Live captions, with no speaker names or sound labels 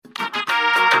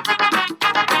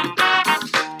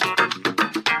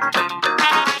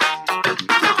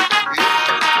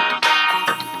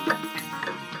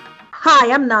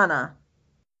Hi, I'm Nana.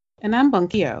 And I'm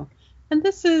Bunkio. And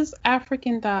this is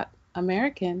African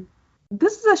American.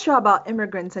 This is a show about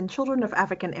immigrants and children of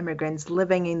African immigrants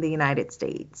living in the United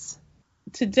States.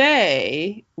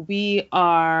 Today, we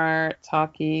are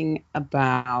talking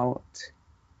about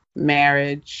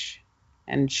marriage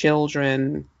and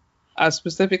children,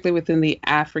 specifically within the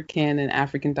African and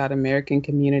African American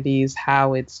communities,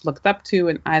 how it's looked up to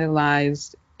and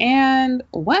idolized, and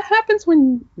what happens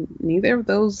when neither of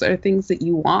those are things that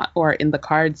you want or are in the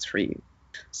cards for you.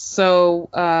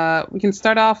 So we can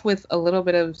start off with a little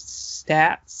bit of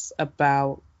stats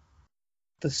about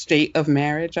the state of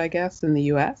marriage, I guess, in the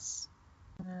U.S.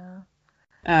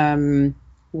 Yeah.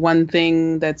 One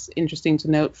thing that's interesting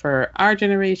to note for our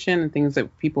generation and things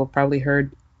that people have probably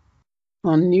heard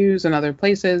on news and other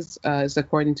places is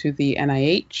according to the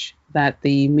NIH that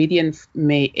the median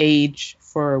age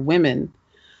for women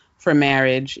for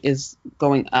marriage is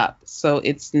going up. So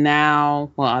it's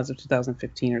now, well, as of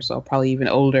 2015 or so, probably even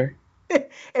older.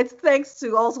 It's thanks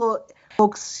to also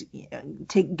folks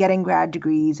getting grad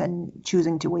degrees and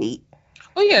choosing to wait.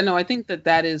 Oh yeah, no, I think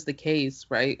that is the case,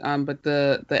 right? But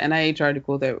the NIH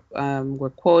article that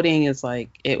we're quoting is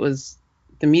like it was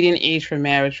the median age for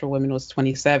marriage for women was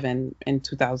 27 in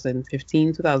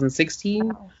 2015,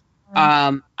 2016.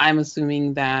 Wow. I'm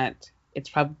assuming that it's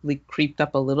probably creeped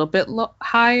up a little bit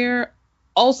higher,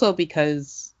 also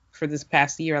because for this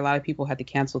past year, a lot of people had to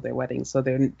cancel their weddings, so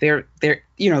they're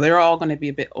all going to be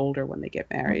a bit older when they get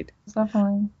married.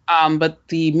 Definitely. But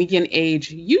the median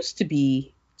age used to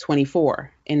be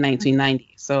 24 in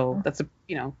 1990, so that's a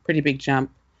pretty big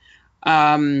jump.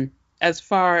 As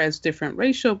far as different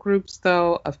racial groups,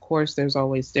 though, of course, there's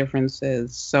always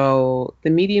differences. So the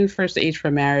median first age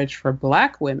for marriage for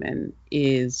Black women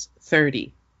is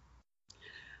 30.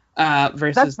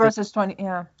 Versus 20,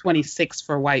 yeah. 26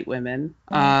 for white women.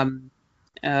 And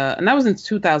that was in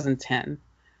 2010.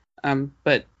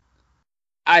 But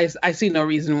I see no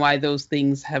reason why those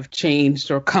things have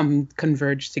changed or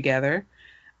converged together.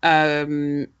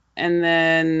 And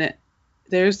then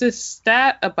there's this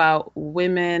stat about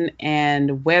women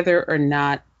and whether or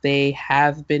not they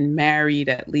have been married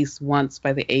at least once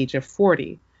by the age of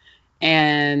 40.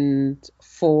 And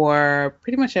for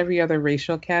pretty much every other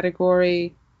racial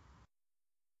category,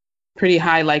 pretty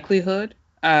high likelihood.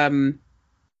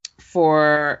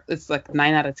 For it's like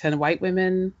 9 out of 10 white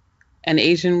women and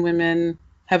Asian women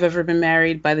have ever been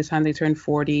married by the time they turn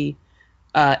 40.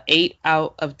 8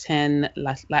 out of 10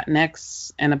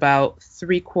 Latinx and about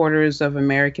 3/4 of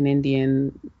American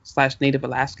Indian / Native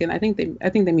Alaskan. I think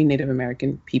they mean Native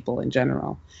American people in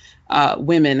general.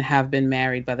 Women have been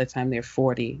married by the time they're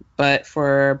 40, but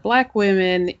for Black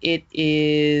women, it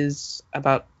is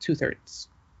about 2/3.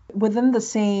 Within the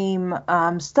same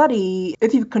study,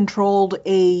 if you've controlled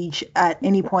age at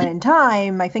any point in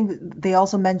time, I think they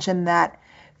also mentioned that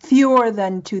fewer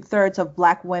than 2/3 of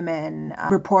Black women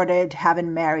reported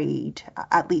having married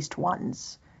at least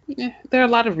once. Yeah, there are a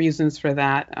lot of reasons for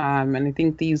that. And I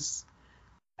think these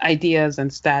ideas and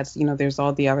stats, there's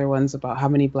all the other ones about how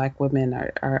many Black women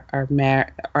are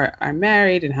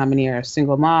married and how many are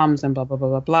single moms and blah, blah, blah,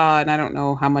 blah, blah. And I don't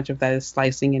know how much of that is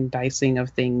slicing and dicing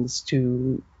of things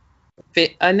to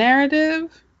fit a narrative.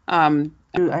 I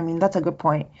mean, that's a good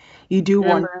point. You do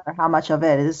wonder how much of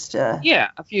it is to... Yeah,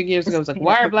 a few years ago, it was like,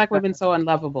 why are Black women so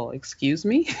unlovable? Excuse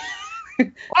me?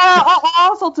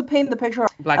 Also to paint the picture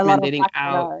of Black men dating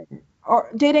out. Or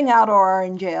dating out or are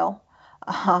in jail.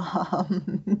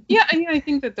 Yeah, I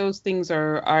think that those things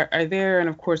are there. And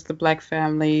of course, the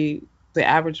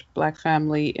average Black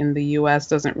family in the U.S.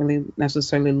 doesn't really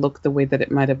necessarily look the way that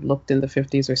it might have looked in the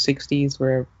 50s or 60s,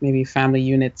 where maybe family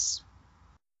units,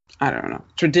 I don't know,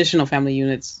 traditional family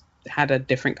units had a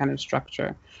different kind of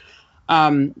structure.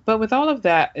 But with all of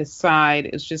that aside,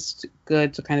 it's just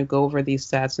good to kind of go over these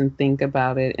stats and think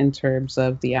about it in terms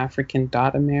of the African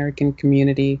American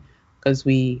community, because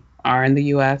we are in the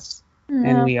U.S.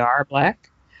 and we are Black.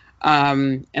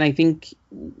 And I think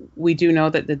we do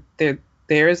know that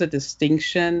there is a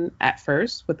distinction at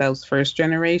first with those first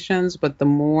generations, but the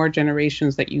more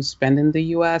generations that you spend in the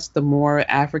U.S., the more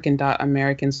African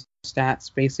American stats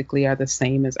basically are the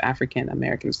same as African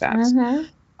American stats.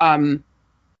 And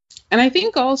I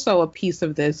think also a piece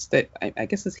of this that I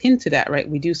guess is hinted at, right?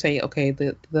 We do say, okay,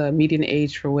 the median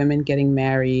age for women getting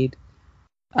married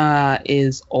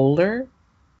is older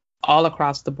all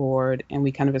across the board. And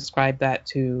we kind of ascribe that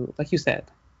to, like you said,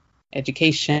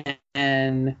 education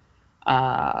and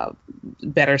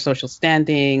better social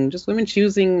standing, just women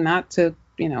choosing not to,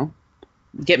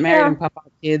 get married and pop out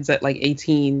kids at like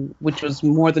 18, which was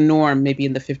more the norm maybe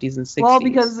in the 50s and 60s. Well,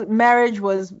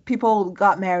 because people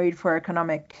got married for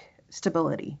economic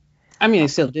stability. I mean, I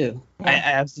still do. Yeah. I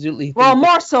absolutely. Well,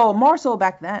 more so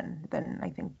back then than I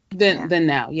think. Than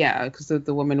now, yeah, because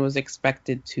the woman was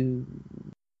expected to,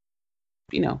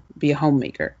 be a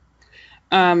homemaker.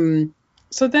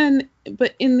 So then,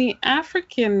 but in the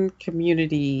African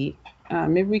community,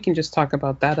 maybe we can just talk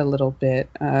about that a little bit.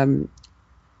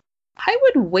 I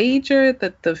would wager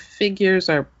that the figures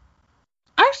are.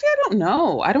 Actually,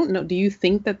 I don't know. Do you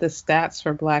think that the stats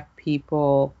for Black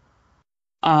people?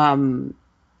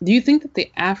 Do you think that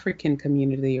the African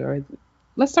community, or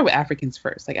let's start with Africans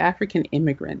first, like African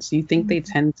immigrants, do you think they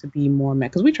tend to be more men?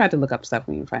 Because we tried to look up stuff,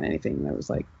 we didn't find anything that was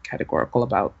like categorical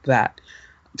about that.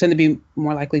 Tend to be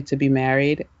more likely to be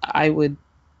married. I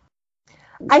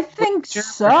think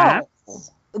so.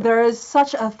 Perhaps. There is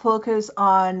such a focus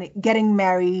on getting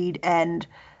married, and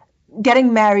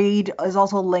getting married is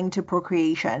also linked to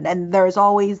procreation. And there's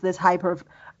always this hyper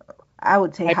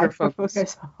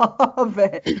focus of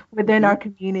it within our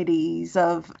communities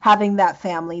of having that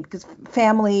family, because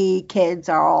family kids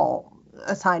are all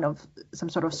a sign of some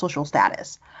sort of social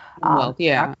status.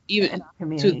 Even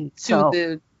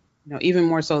even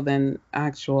more so than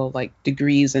actual like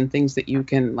degrees and things that you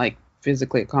can like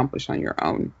physically accomplish on your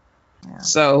own. Yeah.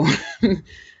 So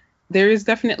there is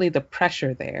definitely the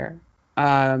pressure there.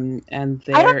 And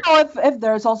I don't know if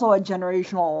there's also a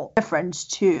generational difference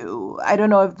too. I don't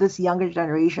know if this younger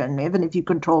generation, even if you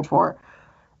controlled for,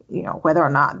 whether or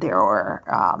not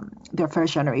they're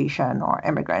first generation or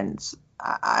immigrants,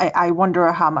 I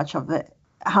wonder how much of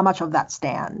that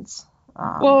stands.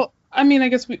 Well, I mean, I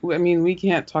guess we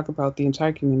can't talk about the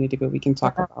entire community, but we can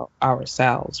talk about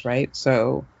ourselves, right?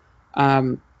 So,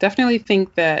 definitely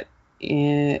think that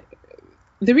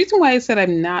the reason why I said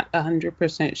I'm not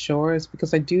 100% sure is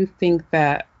because I do think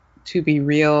that, to be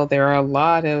real, there are a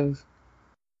lot of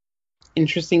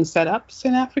interesting setups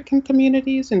in African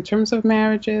communities in terms of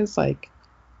marriages. Like,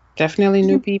 definitely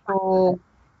new people.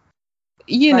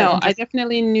 I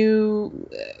definitely knew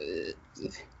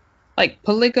like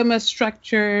polygamous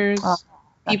structures.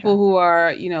 People who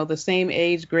are, the same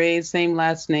age, grade, same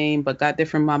last name, but got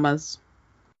different mamas.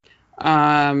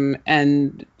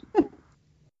 And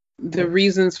the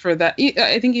reasons for that,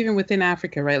 I think even within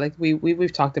Africa, right? Like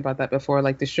we've talked about that before,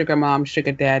 like the sugar mom,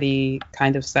 sugar daddy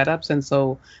kind of setups. And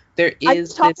so there is. Are you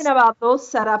talking about those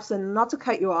setups, and not to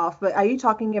cut you off, but are you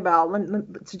talking about,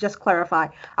 to just clarify,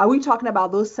 are we talking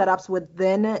about those setups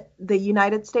within the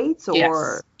United States,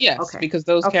 or? Yes, okay. Because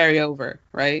those carry over,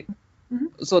 right?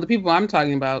 Mm-hmm. So the people I'm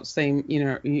talking about, same,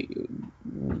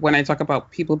 when I talk about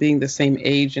people being the same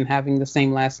age and having the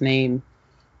same last name,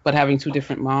 but having two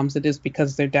different moms, it is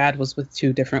because their dad was with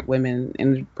two different women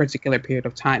in a particular period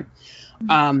of time.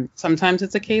 Mm-hmm. Sometimes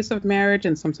it's a case of marriage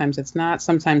and sometimes it's not.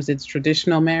 Sometimes it's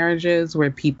traditional marriages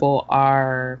where people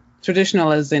are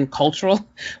traditional as in cultural,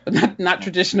 but not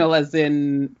traditional as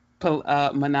in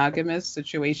monogamous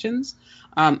situations.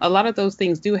 A lot of those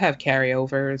things do have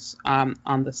carryovers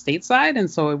on the state side.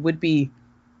 And so it would be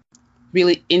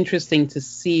really interesting to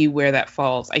see where that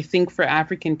falls. I think for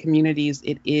African communities,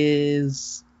 it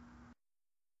is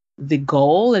the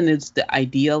goal and it's the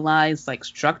idealized like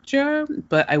structure,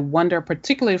 but I wonder,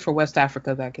 particularly for West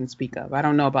Africa, that I can speak of. I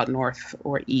don't know about North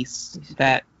or East,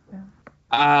 that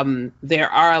there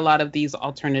are a lot of these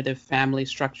alternative family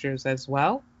structures as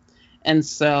well. And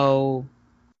so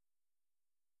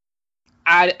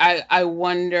I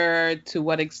wonder to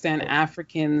what extent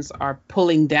Africans are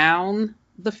pulling down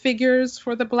the figures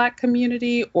for the Black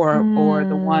community, or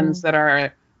the ones that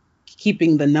are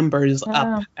keeping the numbers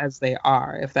up as they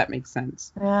are, if that makes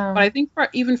sense. Yeah. But I think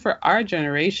even for our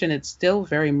generation, it's still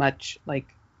very much like,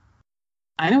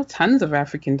 I know tons of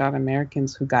African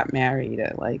Americans who got married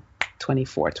at like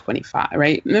 24, 25,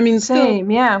 right? I mean, same,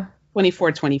 still, yeah.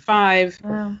 24, 25.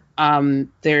 Yeah.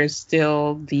 There's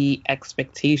still the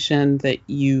expectation that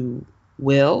you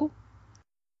will.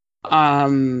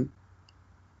 And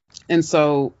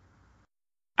so,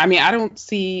 I mean, I don't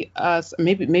see us,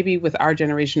 maybe with our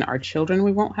generation, our children,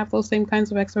 we won't have those same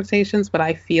kinds of expectations, but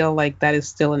I feel like that is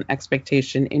still an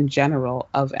expectation in general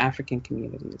of African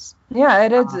communities. Yeah,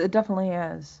 it is. It definitely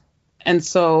is. And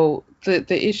so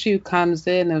the issue comes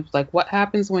in of like, what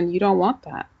happens when you don't want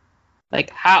that? Like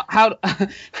how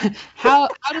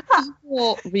do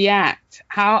people react?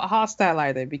 How hostile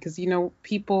are they? Because,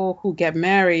 people who get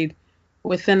married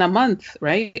within a month,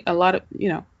 right? A lot of,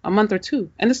 a month or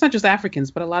two. And it's not just Africans,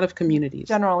 but a lot of communities.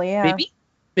 Generally, yeah.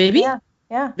 Baby?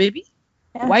 Yeah. Baby?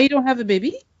 Yeah. Why you don't have a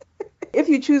baby? If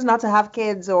you choose not to have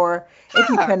kids, or if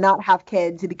you cannot have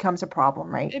kids, it becomes a problem,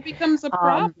 right? It becomes a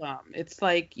problem. It's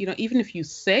like, even if you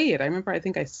say it, I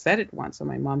think I said it once and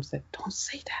my mom said, don't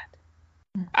say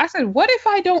that. I said, what if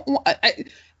I don't want,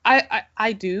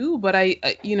 I do, but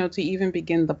to even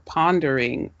begin the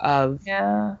pondering of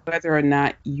whether or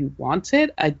not you want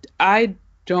it, I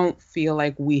don't feel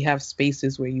like we have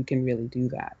spaces where you can really do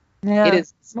that. Yeah, it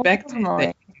is expected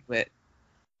that you do it.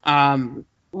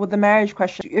 With the marriage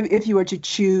question, if you were to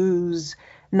choose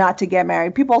not to get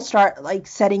married, people start like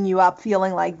setting you up,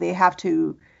 feeling like they have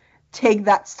to take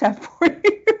that step for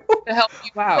you to help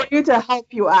you out. For you to help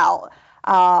you out.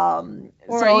 Or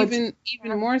so even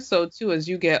more so too, as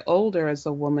you get older as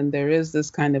a woman, there is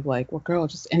this kind of like, well, girl,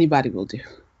 just anybody will do.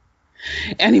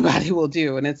 Anybody will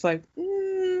do. And it's like,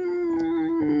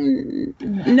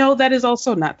 no, that is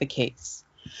also not the case.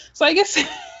 So I guess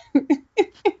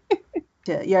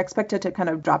you're expected to kind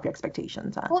of drop your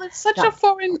expectations on. Well, it's such a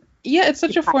foreign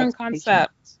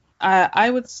concept. I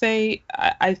would say,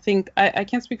 I think, I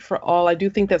can't speak for all. I do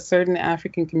think that certain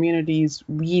African communities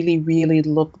really, really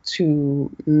look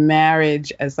to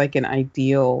marriage as like an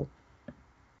ideal.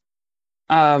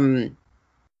 I'd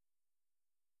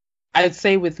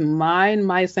say with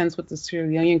my sense with the Sierra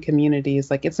Leonean community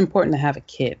is like, it's important to have a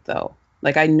kid though.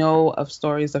 Like I know of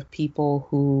stories of people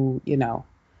who,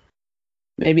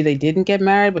 maybe they didn't get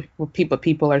married, but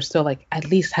people are still like, at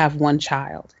least have one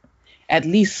child. At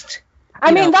least.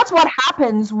 I mean, that's what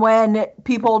happens when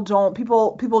people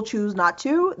choose not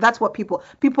to. That's what people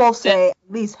say, at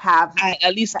least have.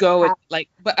 At least go with, like,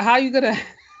 but how are you going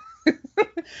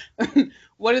to,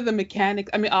 what are the mechanics?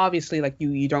 I mean, obviously, like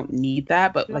you don't need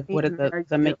that, but like, what are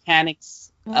the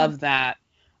mechanics of that?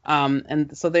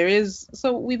 And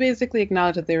so we basically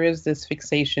acknowledge that there is this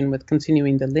fixation with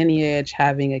continuing the lineage,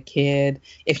 having a kid.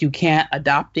 If you can't,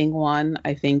 adopting one,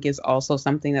 I think is also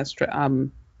something that's,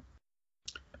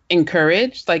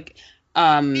 encouraged. Like,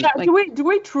 do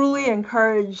we truly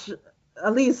encourage,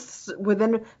 at least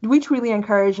do we truly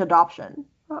encourage adoption?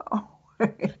 I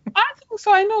think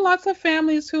so. I know lots of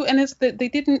families who, and it's that they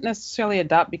didn't necessarily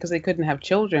adopt because they couldn't have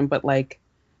children, but like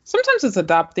sometimes it's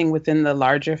adopting within the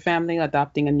larger family,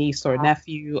 adopting a niece or a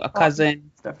nephew, a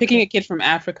cousin, picking a kid from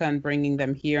Africa and bringing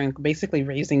them here and basically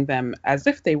raising them as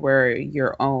if they were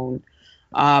your own.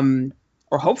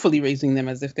 Or hopefully raising them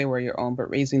as if they were your own, but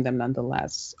raising them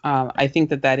nonetheless. I think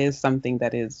that is something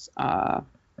that is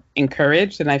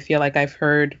encouraged. And I feel like I've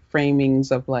heard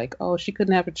framings of like, oh, she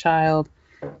couldn't have a child,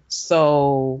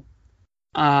 so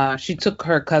she took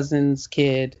her cousin's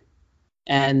kid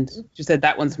and she said,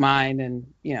 that one's mine. And,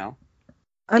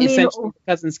 essentially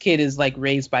the cousin's kid is like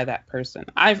raised by that person.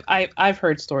 I've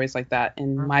heard stories like that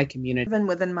in my community. Even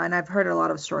within mine, I've heard a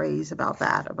lot of stories about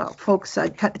that, about folks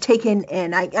taken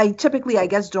in. I typically, I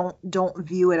guess, don't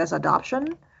view it as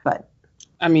adoption, but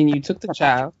I mean, you took the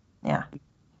child,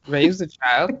 raised the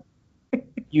child,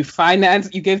 you finance,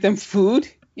 you give them food,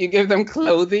 you give them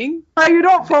clothing. You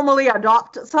don't formally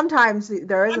adopt. Sometimes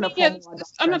there isn't a formal adoption.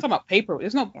 I'm not talking about paper.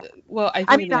 There's no. Yeah. Well,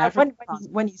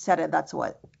 when you said it, that's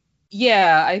what.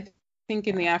 Yeah, I think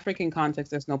in the African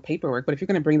context, there's no paperwork. But if you're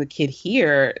going to bring the kid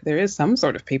here, there is some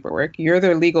sort of paperwork. You're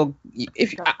their legal.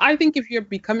 I think if you're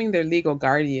becoming their legal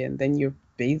guardian, then you're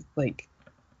like,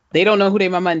 they don't know who their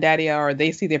mama and daddy are, or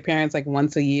they see their parents like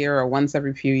once a year or once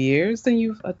every few years. Then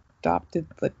you've adopted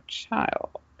the child.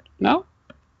 No.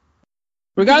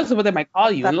 Regardless of what they might call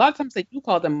you, and a lot of times they do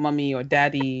call them mommy or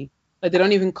daddy. Like they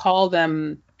don't even call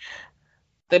them.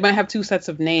 They might have two sets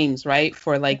of names, right?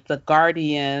 For like the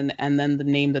guardian and then the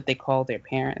name that they call their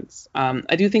parents.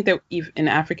 I do think that in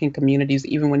African communities,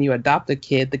 even when you adopt a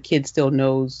kid, the kid still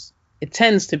knows. It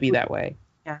tends to be that way.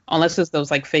 Yeah. Unless it's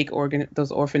those like fake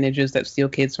those orphanages that steal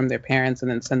kids from their parents and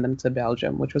then send them to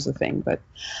Belgium, which was a thing. But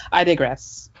I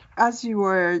digress. As you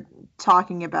were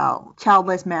talking about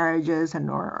childless marriages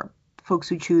or folks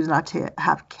who choose not to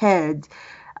have kids,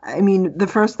 I mean, the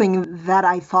first thing that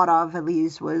I thought of, at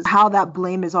least, was how that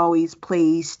blame is always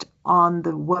placed on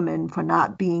the woman for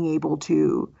not being able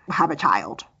to have a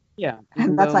child. Yeah.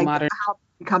 And that's like how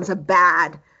it becomes a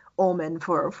bad omen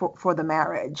for the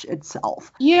marriage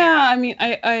itself. Yeah, I mean,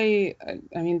 I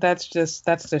mean, that's just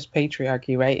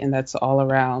patriarchy, right? And that's all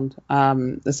around.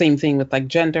 The same thing with like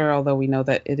gender, although we know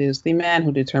that it is the man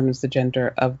who determines the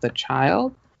gender of the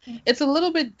child. It's a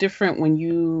little bit different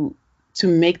when to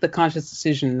make the conscious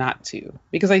decision not to,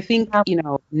 because I think,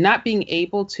 not being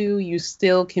able to, you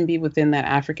still can be within that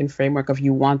African framework of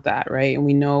you want that, right? And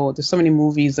we know there's so many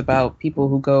movies about people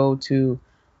who go to,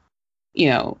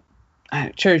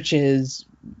 churches,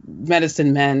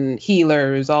 medicine men,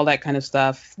 healers, all that kind of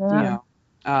stuff,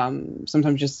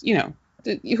 sometimes just,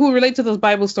 who relate to those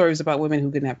Bible stories about women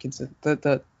who couldn't have kids,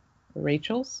 the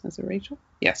Rachel's, is it Rachel?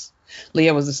 Yes.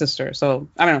 Leah was the sister. So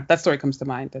I don't know, that story comes to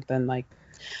mind. And then like,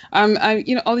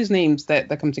 all these names that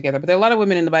come together, but there are a lot of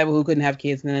women in the Bible who couldn't have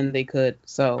kids and then they could.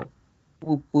 So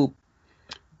whoop whoop.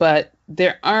 But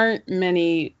there aren't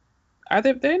many.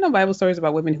 There are no Bible stories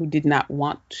about women who did not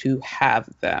want to have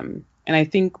them, and I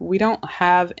think we don't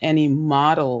have any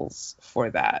models for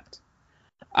that.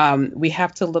 We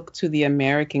have to look to the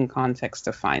American context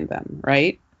to find them,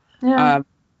 right? Yeah.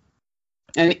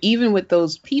 And even with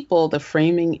those people, the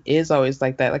framing is always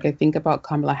like that. Like I think about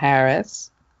Kamala Harris,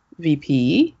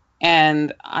 VP,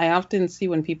 and I often see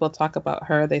when people talk about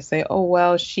her, they say, "Oh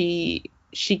well, she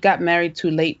got married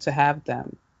too late to have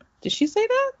them." Did she say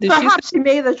that? Perhaps she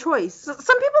made the choice. Some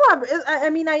people have. I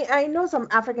mean, I know some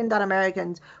African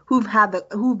Americans who've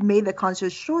made the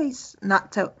conscious choice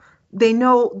not to. They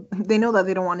know that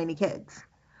they don't want any kids.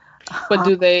 But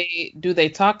do they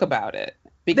talk about it?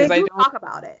 Because they do talk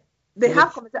about it. They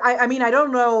have. I mean, I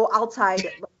don't know outside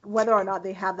whether or not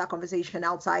they have that conversation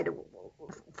outside,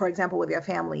 for example, with their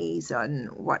families and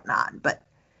whatnot. But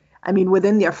I mean,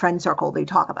 within their friend circle, they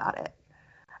talk about it.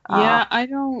 Yeah, I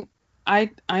don't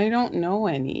know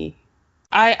any.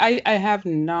 I have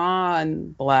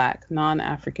non-Black,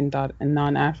 non-African and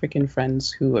non-African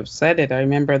friends who have said it. I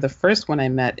remember the first one I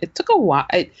met. It took a while.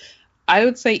 I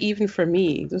would say even for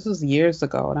me, this was years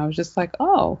ago, and I was just like,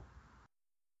 oh.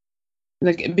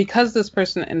 Like, because this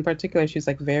person in particular, she's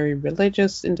like very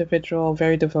religious individual,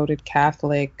 very devoted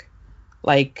Catholic,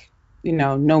 like,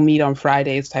 no meat on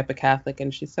Fridays type of Catholic.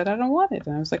 And she said, I don't want it.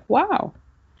 And I was like, wow.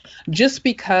 Just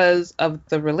because of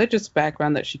the religious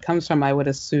background that she comes from, I would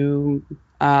assume,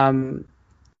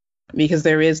 because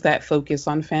there is that focus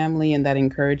on family and that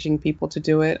encouraging people to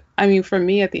do it. I mean, for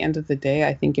me, at the end of the day,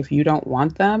 I think if you don't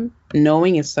want them,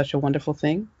 knowing is such a wonderful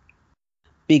thing.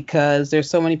 Because there's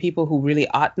so many people who really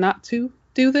ought not to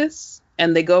do this,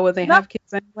 and they go where they have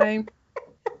kids anyway.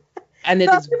 And it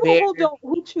is people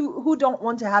who don't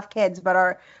want to have kids,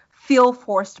 but feel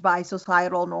forced by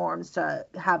societal norms to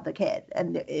have the kid,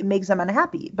 and it makes them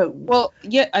unhappy. But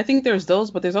yeah, I think there's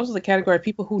those, but there's also the category of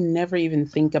people who never even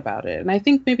think about it. And I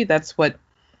think maybe that's what,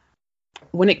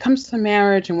 when it comes to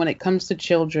marriage and when it comes to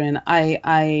children,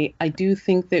 I do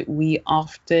think that we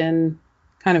often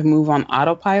kind of move on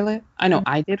autopilot. I know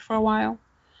I did for a while.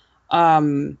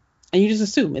 And you just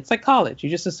assume. It's like college.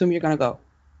 You just assume you're going to go.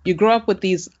 You grow up with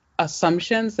these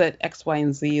assumptions that X, Y,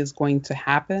 and Z is going to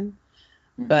happen.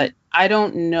 Mm-hmm. But I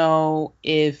don't know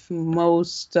if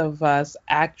most of us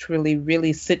actually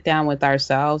really sit down with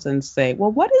ourselves and say,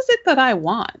 well, what is it that I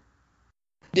want?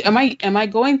 Am I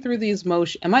going through these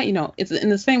motions? It's in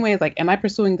the same way as like, am I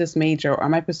pursuing this major, or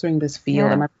am I pursuing this field?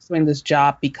 Yeah. Am I pursuing this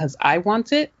job because I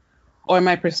want it? Or am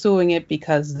I pursuing it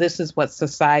because this is what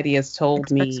society has told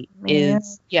me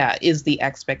is the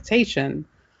expectation?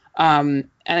 And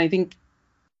I think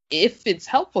if it's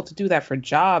helpful to do that for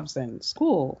jobs and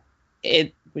school,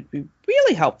 it would be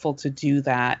really helpful to do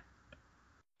that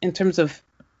in terms of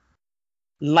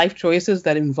life choices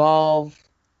that involve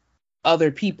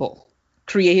other people,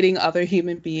 creating other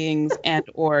human beings, and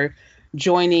or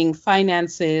joining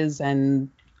finances and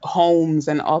homes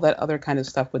and all that other kind of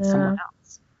stuff with someone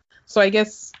else. So I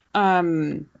guess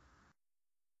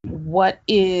what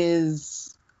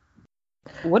is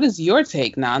your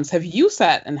take, Nans? Have you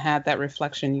sat and had that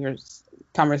reflection, your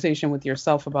conversation with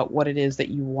yourself about what it is that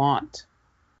you want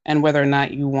and whether or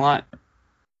not you want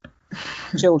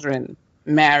children,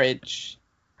 marriage?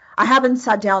 I haven't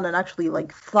sat down and actually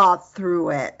thought through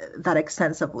it that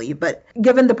extensively, but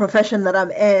given the profession that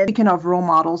I'm in, speaking of role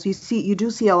models, you do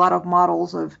see a lot of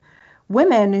models of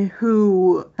women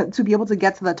who, to be able to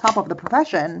get to the top of the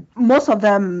profession, most of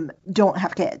them don't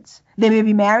have kids. They may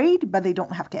be married, but they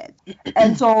don't have kids.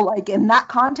 And so in that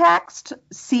context,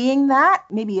 seeing that,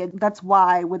 maybe that's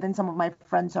why within some of my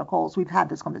friend circles, we've had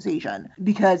this conversation,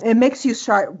 because it makes you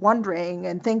start wondering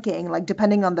and thinking,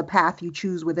 depending on the path you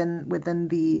choose within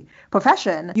the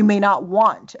profession, you may not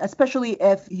want, especially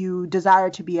if you desire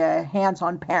to be a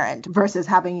hands-on parent versus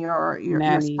having your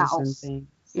spouse.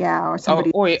 Yeah, or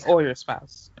somebody. Or your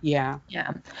spouse. Yeah.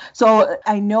 Yeah. So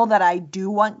I know that I do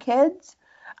want kids.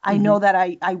 I know that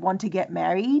I want to get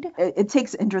married. It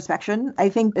takes introspection. I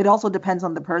think it also depends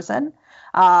on the person.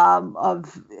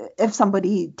 Of if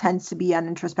somebody tends to be an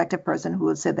introspective person who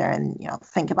will sit there and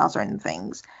think about certain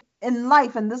things. In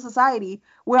life, in this society,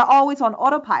 we're always on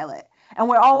autopilot. And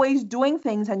we're always doing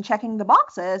things and checking the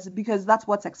boxes because that's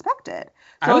what's expected.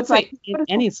 So I would say in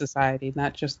any society,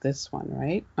 not just this one,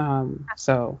 right?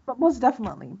 But most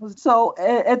definitely. So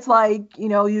it's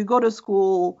you go to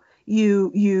school,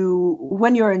 you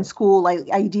when you're in school,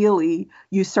 ideally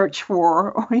you search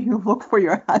for or you look for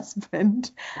your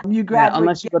husband. You graduate. Yeah,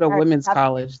 unless you go to women's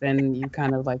college, then you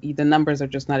kind of the numbers are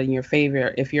just not in your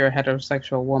favor if you're a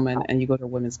heterosexual woman and you go to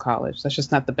women's college. That's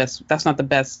just not the best. That's not the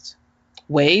best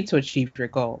way to achieve your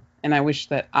goal. And I wish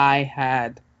that I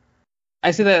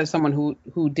say that as someone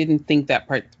who didn't think that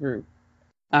part through.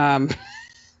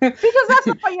 Because that's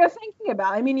what you're thinking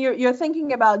about. I mean, you're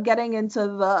thinking about getting into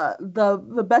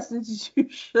the best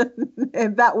institution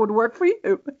and that would work for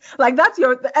you. Like that's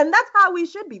how we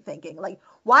should be thinking. Like,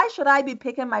 why should I be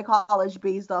picking my college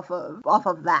based off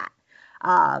of that?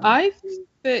 I think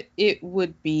that it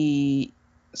would be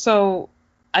so.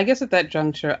 I guess at that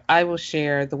juncture, I will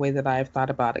share the way that I've thought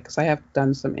about it because I have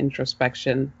done some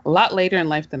introspection a lot later in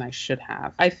life than I should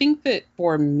have. I think that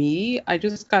for me, I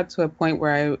just got to a point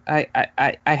where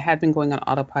I had been going on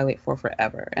autopilot for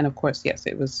forever. And of course, yes,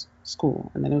 it was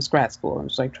school and then it was grad school. I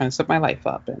was like trying to set my life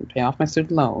up and pay off my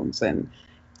student loans and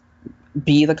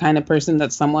be the kind of person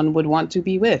that someone would want to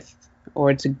be with,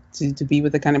 or to be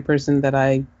with the kind of person that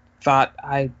I thought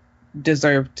I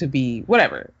deserved to be,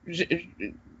 whatever.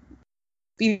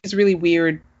 These really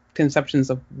weird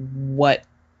conceptions of what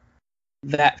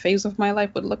that phase of my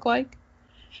life would look like.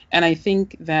 And I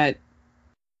think that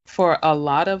for a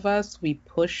lot of us, we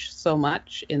push so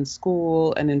much in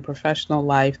school and in professional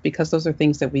life because those are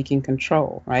things that we can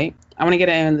control, right? I want to get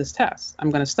an A in this test. I'm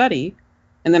going to study,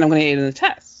 and then I'm going to get in the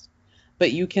test.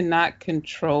 But you cannot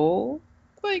control,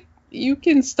 like, you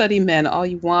can study men all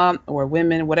you want, or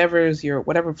women, whatever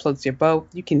floats your boat.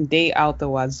 You can date out the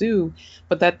wazoo,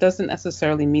 but that doesn't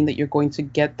necessarily mean that you're going to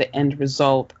get the end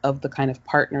result of the kind of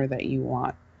partner that you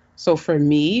want. So for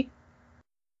me,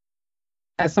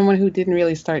 as someone who didn't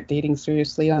really start dating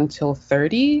seriously until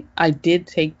 30, I did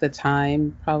take the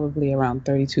time, probably around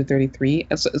 32, 33.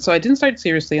 So I didn't start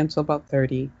seriously until about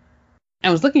 30. I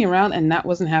was looking around and not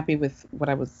wasn't happy with what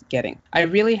I was getting. I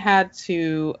really had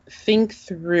to think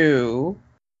through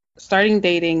starting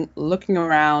dating, looking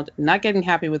around, not getting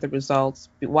happy with the results.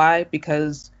 Why?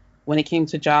 Because when it came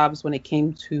to jobs, when it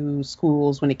came to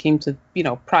schools, when it came to,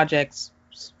 projects,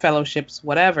 fellowships,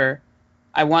 whatever,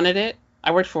 I wanted it.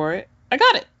 I worked for it. I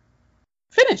got it.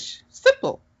 Finish.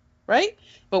 Simple. Right?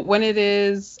 But when it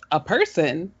is a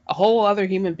person, a whole other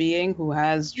human being who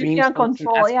has dreams, you can't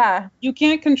control, you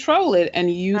can't control it,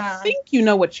 and you think you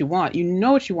know what you want. You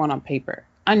know what you want on paper.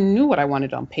 I knew what I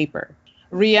wanted on paper.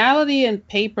 Reality and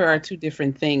paper are two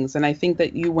different things, and I think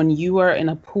that when you are in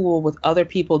a pool with other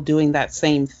people doing that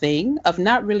same thing of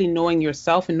not really knowing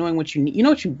yourself and knowing what you need, you know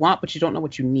what you want, but you don't know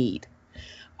what you need.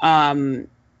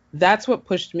 That's what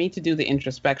pushed me to do the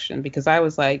introspection, because I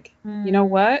was like, you know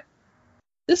what?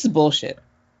 This is bullshit.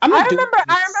 I remember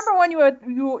when you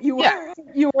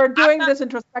were doing this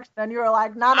introspection and you were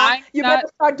like, Nana, you better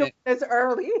start doing this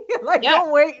early.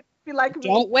 Don't wait.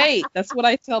 Don't wait. That's what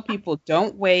I tell people.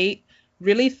 Don't wait.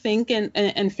 Really think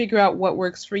and figure out what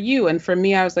works for you. And for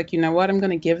me, I was like, you know what? I'm going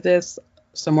to give this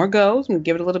some more goes. I'm going to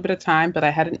give it a little bit of time. But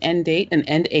I had an end date, an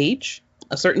end age,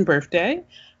 a certain birthday.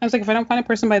 I was like, if I don't find a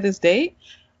person by this date,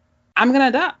 I'm going to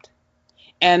adopt.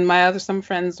 And some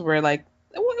friends were like,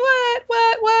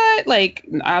 what? Like,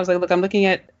 I was like, look,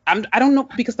 I don't know,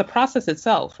 because the process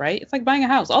itself, right? It's like buying a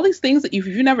house. All these things that if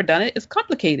you've never done it, it's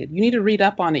complicated. You need to read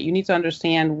up on it. You need to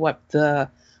understand what the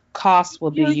cost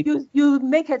will be. You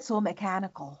make it so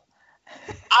mechanical.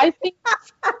 I think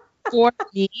for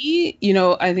me,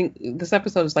 I think this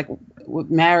episode is like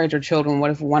marriage or children.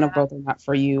 What if one of both are not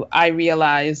for you? I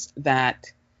realized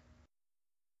that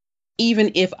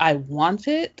even if I want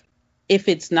it, if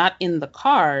it's not in the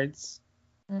cards,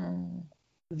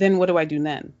 then what do I do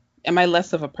then? Am I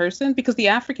less of a person? Because the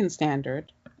African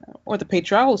standard or the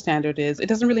patriarchal standard is, it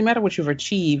doesn't really matter what you've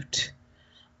achieved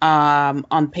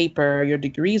on paper, your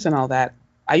degrees and all that.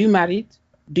 Are you married?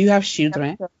 Do you have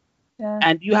children? Yeah.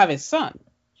 And do you have a son?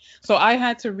 So I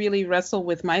had to really wrestle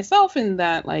with myself in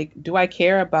that, like, do I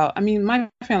care about, my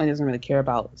family doesn't really care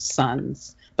about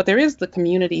sons, but there is the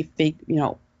community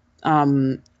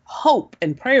hope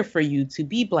and prayer for you to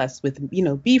be blessed with,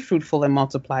 be fruitful and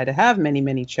multiply, to have many,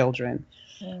 many children.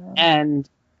 Yeah. And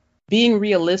being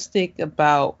realistic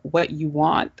about what you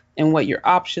want and what your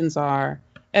options are.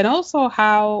 And also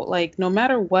how, like, no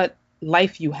matter what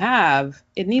life you have,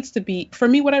 it needs to be, for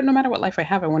me, no matter what life I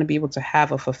have, I want to be able to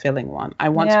have a fulfilling one. I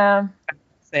want to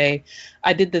say,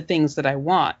 I did the things that I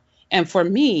want. And for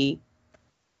me,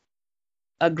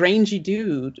 a grangy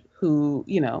dude who,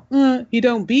 he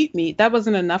don't beat me, that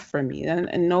wasn't enough for me.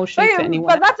 And no shade to anyone.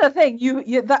 But that's the thing.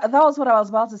 That was what I was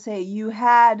about to say. You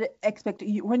had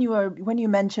when you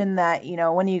mentioned that,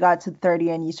 when you got to 30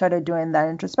 and you started doing that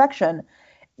introspection,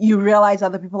 you realize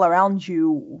other people around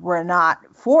you were not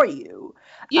for you.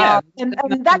 Yeah. And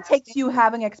that takes you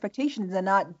having expectations and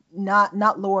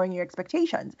not lowering your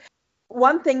expectations.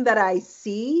 One thing that I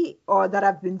see, or that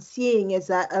I've been seeing, is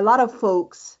that a lot of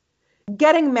folks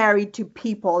getting married to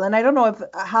people, and I don't know if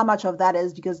how much of that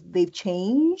is because they've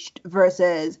changed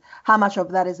versus how much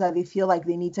of that is that they feel like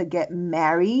they need to get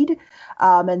married,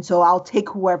 and so I'll take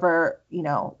whoever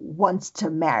wants to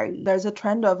marry. There's a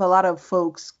trend of a lot of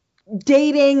folks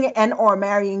dating and or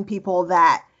marrying people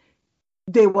that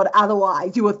you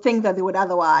would think that they would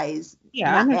otherwise I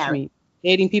not know what you marry. mean.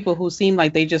 Dating people who seem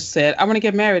like they just said, I want to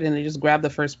get married, and they just grabbed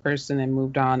the first person and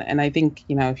moved on. And I think,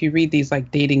 if you read these like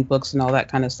dating books and all that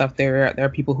kind of stuff, there are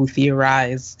people who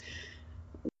theorize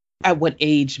at what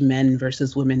age men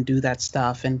versus women do that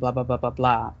stuff and blah, blah, blah, blah,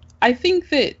 blah. I think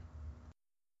that,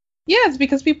 yeah, it's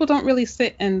because people don't really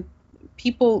sit and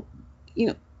people,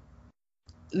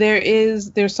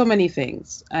 there's so many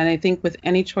things. And I think with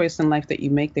any choice in life that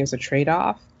you make, there's a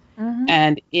trade-off. Mm-hmm.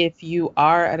 And if you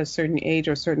are at a certain age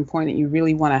or a certain point that you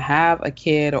really want to have a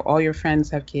kid, or all your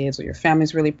friends have kids, or your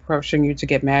family's really pressuring you to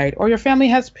get married, or your family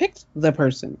has picked the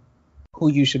person who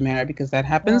you should marry, because that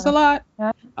happens a lot.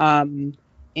 Yeah.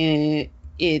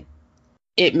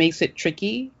 It makes it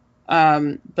tricky.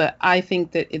 But I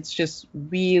think that it's just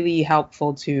really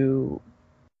helpful to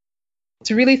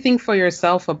really think for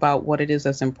yourself about what it is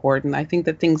that's important. I think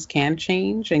that things can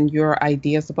change and your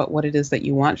ideas about what it is that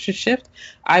you want should shift.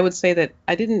 I would say that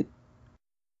the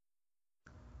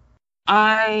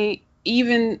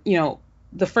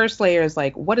first layer is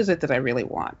like, what is it that I really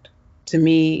want? To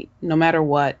me, no matter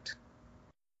what,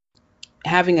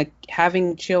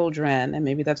 having children, and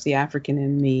maybe that's the African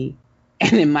in me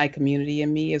and in my community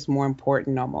in me, is more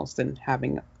important almost than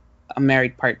having a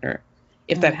married partner.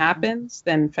 If that happens,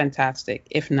 then fantastic.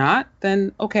 If not,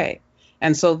 then okay.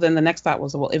 And so then the next thought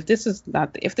was, well, if this is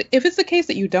not, if it's the case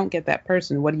that you don't get that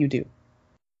person, what do you do?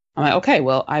 I'm like, okay,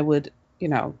 well, I would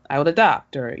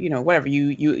adopt, or, whatever.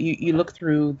 You look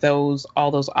through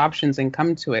all those options and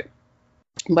come to it.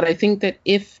 But I think that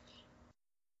if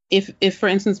for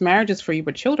instance, marriage is for you,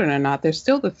 but children are not, there's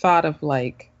still the thought of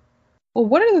like, well,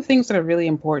 what are the things that are really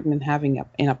important in having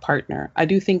in a partner? I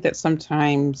do think that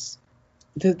sometimes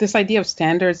this idea of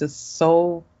standards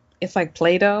it's like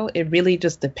Play-Doh. It really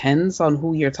just depends on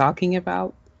who you're talking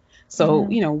about. So,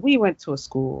 we went to a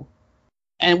school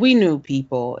and we knew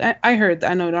people. I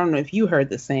don't know if you heard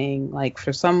the saying, like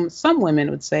for some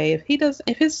women would say,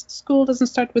 if his school doesn't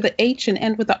start with an H and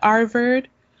end with an R word,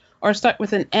 or start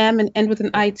with an M and end with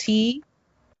an IT,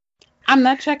 I'm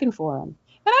not checking for him.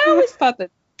 And I always thought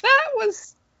that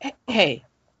was, hey,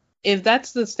 if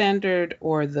that's the standard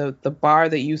or the bar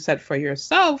that you set for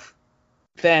yourself,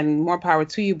 then more power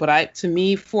to you. But I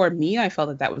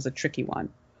felt that was a tricky one.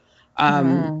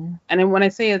 And then when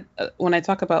I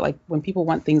talk about like when people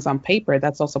want things on paper,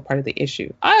 that's also part of the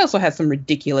issue. I also had some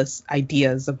ridiculous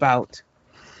ideas about,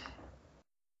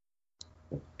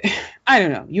 I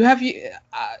don't know.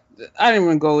 I didn't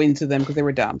want to go into them because they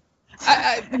were dumb.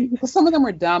 Some of them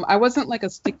were dumb. I wasn't like a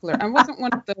stickler. I wasn't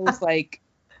one of those like,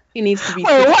 he needs to be.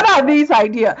 Wait, what are these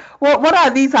ideas? What are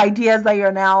these ideas that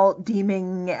you're now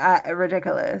deeming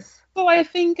ridiculous? So I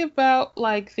think about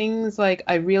like things like,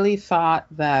 I really thought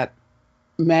that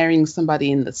marrying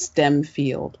somebody in the STEM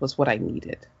field was what I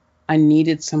needed. I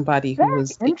needed somebody who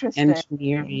was in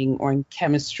engineering or in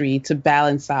chemistry to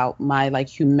balance out my like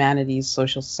humanities,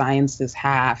 social sciences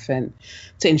half, and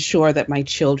to ensure that my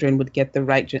children would get the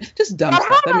right just dumb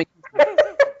stuff.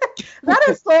 That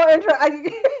is so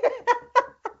interesting.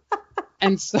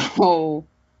 And so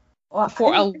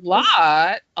for a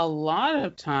lot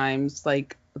of times,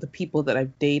 like the people that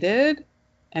I've dated,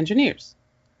 engineers.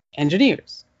 Is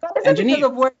it because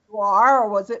of where you are, or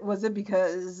was it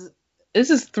because this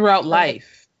is throughout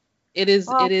life? It is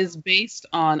based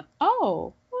on,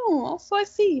 so I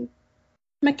see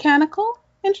mechanical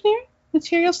engineering,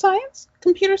 material science,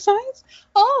 computer science,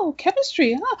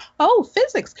 chemistry,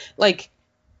 physics. Like,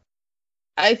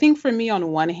 I think for me,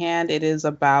 on one hand, it is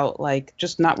about like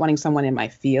just not wanting someone in my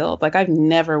field. Like I've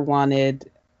never wanted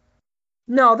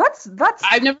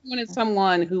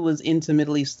someone who was into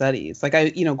Middle East studies. Like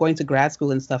going to grad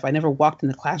school and stuff, I never walked in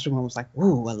the classroom and was like,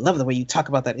 ooh, I love the way you talk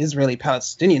about that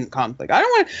Israeli-Palestinian conflict. I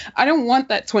don't want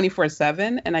that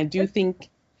 24/7. And I think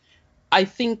I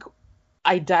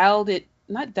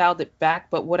not dialed it back,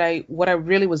 but what I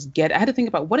really was I had to think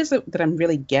about, what is it that I'm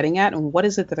really getting at, and what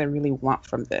is it that I really want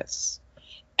from this?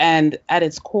 And at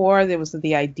its core, there was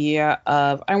the idea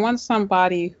of, I want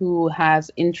somebody who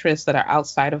has interests that are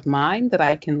outside of mine that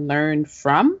I can learn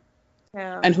from,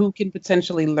 and who can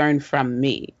potentially learn from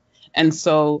me. And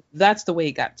so that's the way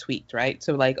it got tweaked, right?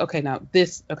 So like, okay, now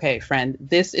friend,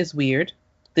 this is weird.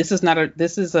 This is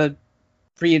a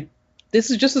this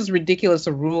is just as ridiculous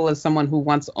a rule as someone who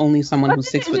wants only someone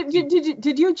who's 6 foot.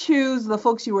 Did you choose the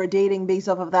folks you were dating based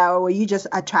off of that, or were you just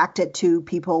attracted to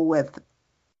people with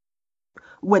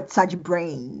such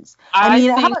brains?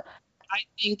 I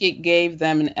think it gave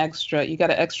them you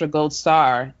got an extra gold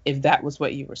star if that was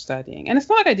what you were studying. And it's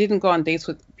not like I didn't go on dates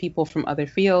with people from other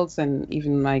fields, and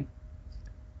even my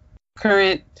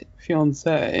current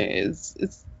fiance is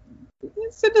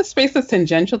in a space that's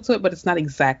tangential to it, but it's not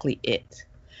exactly it.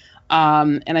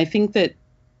 And I think that,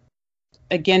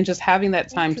 again, just having that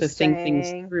time to think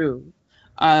things through,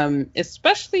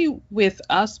 especially with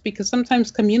us, because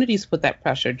sometimes communities put that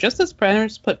pressure. Just as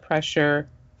parents put pressure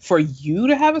for you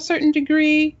to have a certain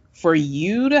degree, for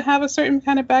you to have a certain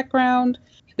kind of background,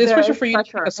 there's pressure for you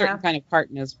to have a certain kind of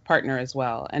partner as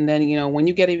well. And then, when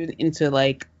you get even into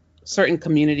like certain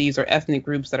communities or ethnic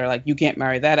groups that are like, you can't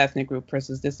marry that ethnic group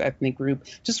versus this ethnic group,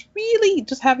 just really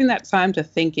just having that time to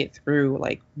think it through,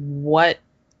 like,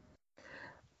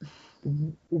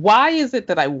 why is it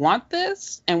that I want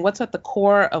this, and what's at the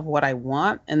core of what I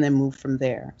want, and then move from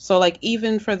there. So like,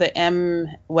 even for the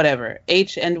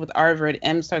H end with Harvard,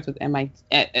 M starts with MIT,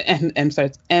 M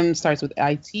starts with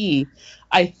IT.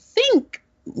 I think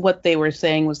what they were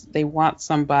saying was they want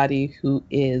somebody who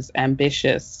is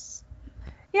ambitious.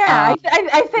 Yeah,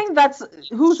 I think that's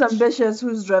who's ambitious,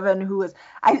 who's driven, who is.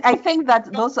 I think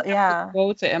that those,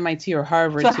 go to MIT or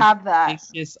Harvard to have that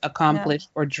ambitious, accomplished,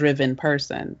 or driven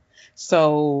person.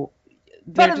 So,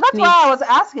 but that's why I was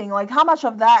asking, like, how much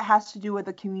of that has to do with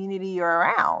the community you're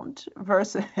around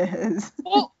versus.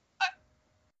 Well,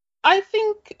 I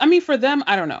think, for them,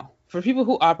 I don't know. For people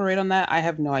who operate on that, I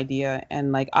have no idea.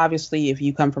 And like, obviously, if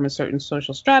you come from a certain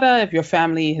social strata, if your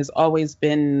family has always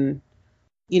been,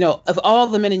 if all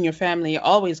the men in your family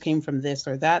always came from this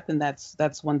or that, then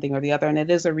that's one thing or the other. And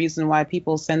it is a reason why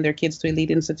people send their kids to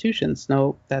elite institutions.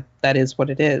 No, that is what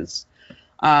it is.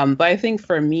 But I think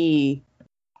for me,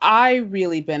 I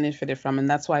really benefited from, and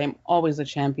that's why I'm always a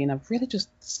champion of really just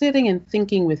sitting and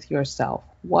thinking with yourself.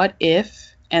 What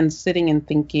if? And sitting and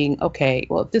thinking, okay,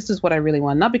 well, this is what I really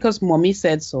want. Not because mommy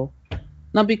said so,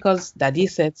 not because daddy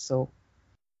said so,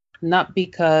 not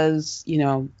because,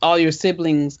 all your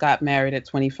siblings got married at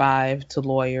 25 to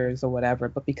lawyers or whatever,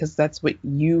 but because that's what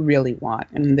you really want.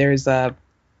 And there's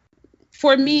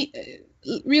for me,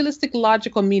 realistic,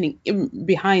 logical meaning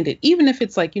behind it, even if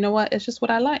it's like, it's just what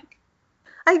I like.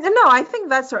 I think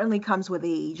that certainly comes with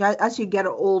age. As you get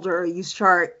older, you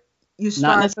start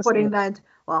putting that.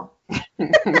 Well,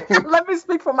 let me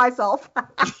speak for myself.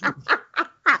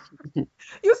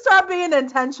 You start being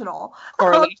intentional.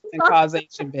 Correlation and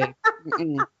causation, babe. Let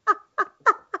me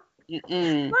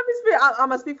speak. I'm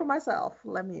gonna speak for myself.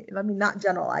 Let me not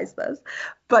generalize this,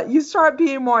 but you start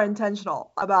being more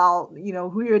intentional about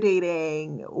who you're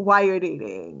dating, why you're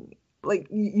dating. Like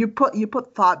you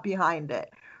put thought behind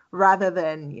it rather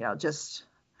than just,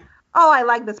 oh, I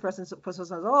like this person.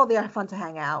 Oh, they're fun to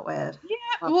hang out with. Yeah.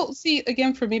 Well, see,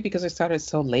 again, for me, because I started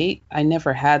so late, I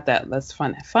never had that. Let's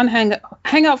fun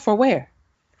hang out for where?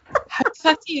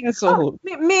 30 years old.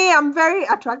 Me, I'm very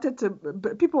attracted to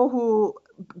people who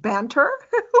banter,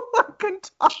 who I can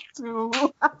talk to.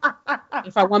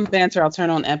 If I want banter, I'll turn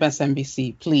on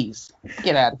MSNBC. Please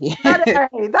get out of here.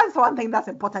 That's one thing that's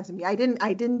important to me. I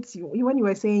didn't see when you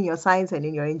were saying your science and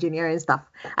in your engineering stuff.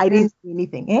 I didn't see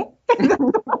anything. That's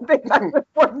one thing that's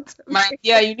important to me.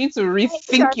 Yeah, you need to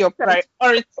rethink your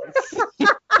priorities.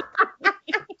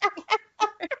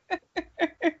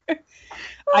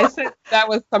 I said that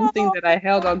was something that I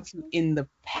held on to in the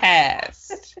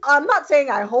past. I'm not saying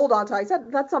I hold on to it. I said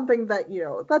that's something that,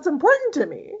 that's important to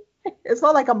me. It's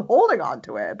not like I'm holding on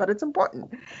to it, but it's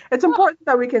important. It's important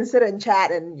that we can sit and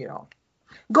chat and,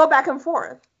 go back and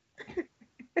forth.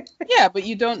 Yeah, but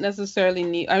you don't necessarily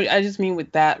need, I just mean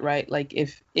with that, right? Like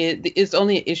if it's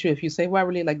only an issue if you say, well, I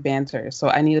really like banter, so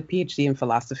I need a PhD in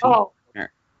philosophy. Oh.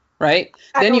 Right?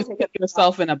 Then you put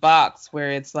yourself in a box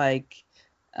where it's like,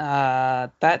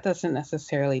 that doesn't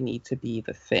necessarily need to be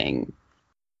the thing.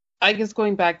 I guess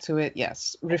going back to it,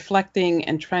 yes, reflecting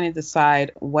and trying to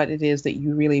decide what it is that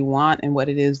you really want and what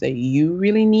it is that you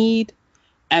really need.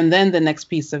 And then the next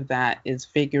piece of that is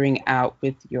figuring out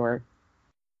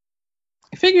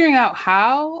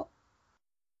how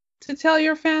to tell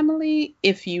your family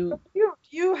if you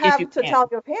have to tell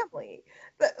your family.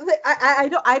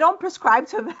 I don't prescribe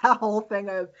to that whole thing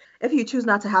of if you choose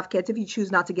not to have kids, if you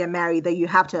choose not to get married, that you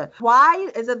have to. Why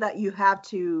is it that you have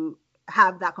to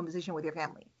have that conversation with your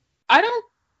family?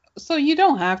 So you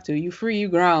don't have to. You free, you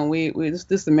grown.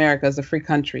 This America is a free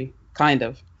country, kind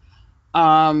of.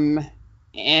 But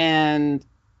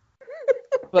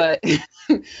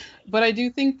I do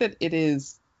think that it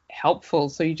is helpful.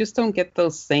 So you just don't get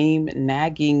those same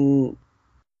nagging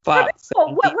thoughts.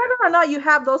 Whether or not you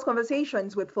have those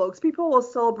conversations with folks, people will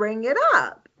still bring it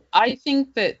up. I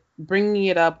think that bringing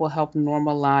it up will help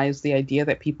normalize the idea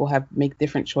that people make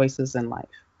different choices in life.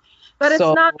 But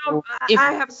so it's not.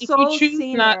 I have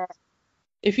seen it.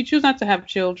 If you choose not to have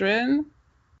children,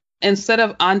 instead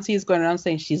of aunties going around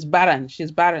saying she's barren,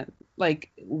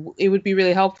 like it would be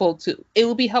really helpful it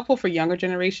will be helpful for younger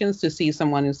generations to see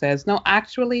someone who says, no,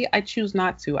 actually, I choose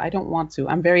not to. I don't want to.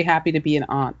 I'm very happy to be an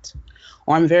aunt,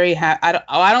 or I'm very happy.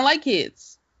 I don't like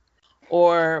kids,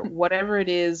 or whatever it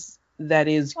is that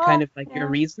is kind of like your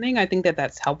reasoning. I think that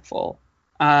that's helpful.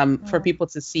 For people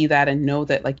to see that and know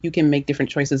that, like, you can make different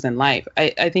choices in life.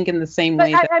 I think in the same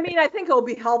way. I think it will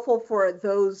be helpful for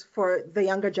the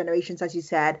younger generations, as you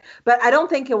said, but I don't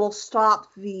think it will stop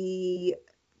the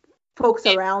folks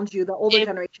around you, the older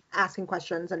generation, asking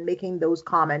questions and making those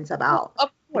comments about. Of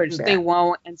course, they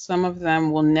won't. And some of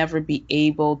them will never be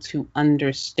able to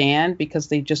understand because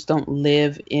they just don't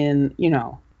live in,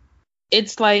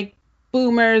 it's like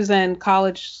boomers and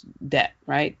college debt,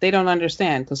 right? They don't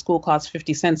understand because school costs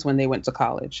 50 cents when they went to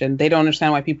college, and they don't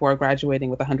understand why people are graduating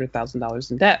with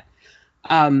 $100,000 in debt.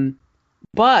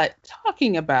 But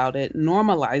talking about it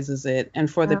normalizes it. And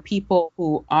for the people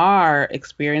who are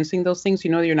experiencing those things,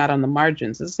 you're not on the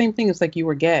margins. It's the same thing as like you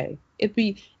were gay. It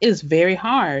is very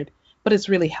hard, but it's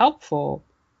really helpful.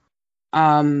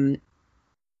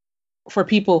 For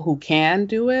people who can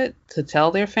do it, to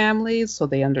tell their families so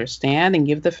they understand, and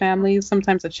give the families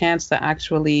sometimes a chance to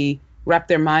actually wrap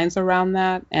their minds around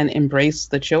that and embrace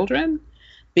the children.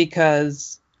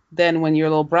 Because then when your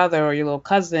little brother or your little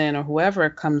cousin or whoever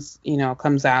comes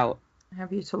out,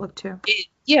 have you to look to.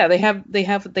 They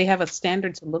have a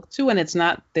standard to look to, and there's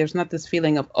not this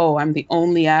feeling of, oh, I'm the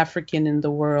only African in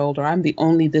the world, or I'm the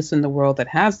only this in the world that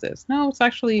has this. No, it's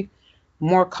actually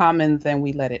more common than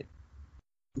we let it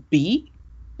be,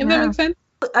 if that makes sense.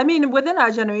 I mean, within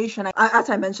our generation, as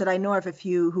I mentioned, I know of a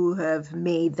few who have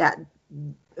made that,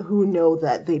 who know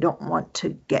that they don't want to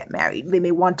get married. They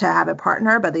may want to have a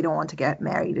partner, but they don't want to get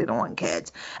married. They don't want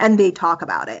kids, and they talk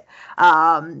about it.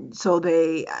 So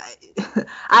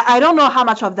I don't know how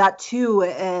much of that too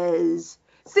is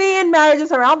seeing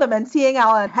marriages around them and seeing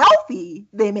how unhealthy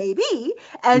they may be,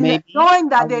 and knowing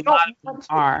that they don't want to.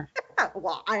 Are.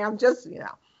 Well, I am just,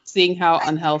 seeing how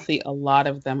unhealthy a lot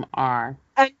of them are.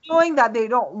 And knowing that they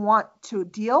don't want to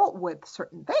deal with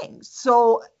certain things.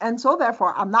 So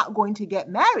therefore, I'm not going to get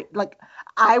married. Like,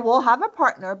 I will have a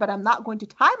partner, but I'm not going to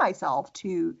tie myself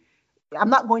to, I'm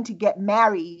not going to get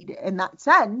married in that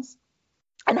sense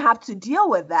and have to deal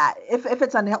with that. If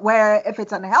it's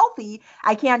unhealthy,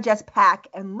 I can't just pack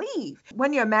and leave.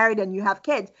 When you're married and you have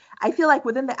kids, I feel like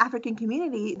within the African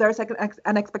community, there's like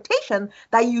an expectation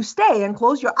that you stay and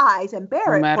close your eyes and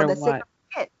bear it for the sake of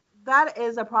the kids. That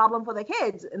is a problem for the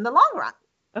kids in the long run.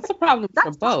 That's a problem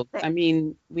for both. I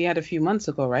mean, we had a few months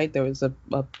ago, right? There was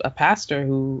a pastor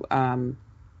who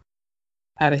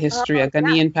had a history, a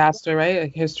Ghanaian pastor, right? A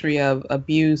history of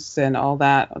abuse and all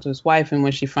that to his wife. And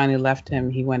when she finally left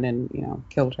him, he went and,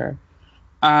 killed her.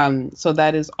 So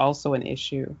that is also an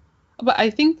issue. But I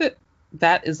think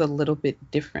that is a little bit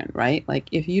different, right? Like,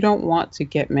 if you don't want to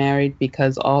get married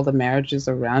because all the marriages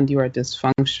around you are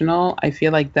dysfunctional, I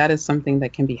feel like that is something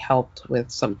that can be helped with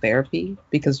some therapy,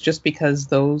 because just because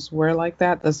those were like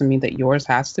that doesn't mean that yours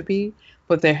has to be.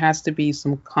 But there has to be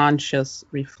some conscious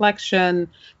reflection,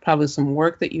 probably some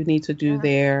work that you need to do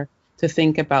there to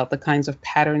think about the kinds of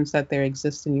patterns that there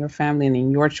exist in your family and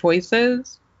in your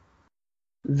choices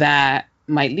that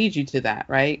might lead you to that,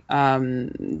 right?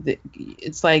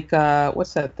 It's like,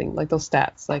 what's that thing? Like those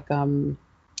stats, like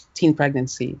teen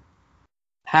pregnancy.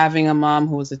 Having a mom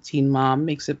who is a teen mom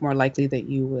makes it more likely that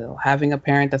you will. Having a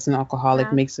parent that's an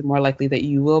alcoholic makes it more likely that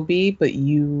you will be, but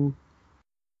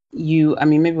I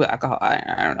mean, maybe with alcohol,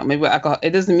 I don't know, maybe with alcohol,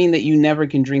 it doesn't mean that you never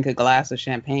can drink a glass of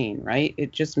champagne, right?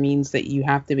 It just means that you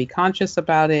have to be conscious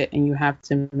about it, and you have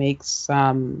to make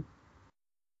some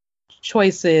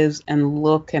choices and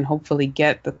look and hopefully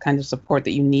get the kind of support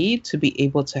that you need to be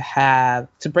able to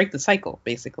break the cycle,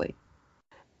 basically.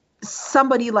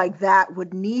 Somebody like that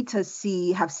would need to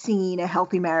have seen a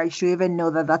healthy marriage to even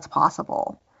know that that's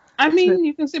possible. I mean,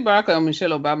 you can see Barack and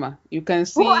Michelle Obama. You can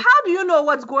see. Well, how do you know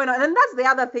what's going on? And that's the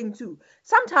other thing too.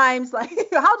 Sometimes, like,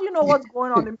 how do you know what's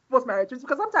going on in people's marriages?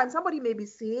 Because sometimes somebody may be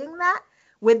seeing that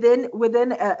within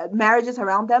marriages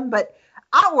around them, but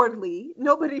outwardly,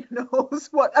 nobody knows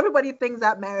what everybody thinks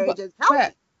that marriage is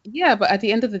healthy. Yeah, but at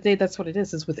the end of the day, that's what it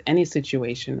is. It's with any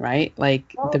situation, right?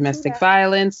 Like domestic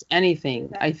violence,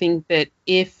 anything. I think that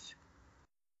if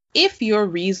your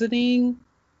reasoning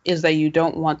is that you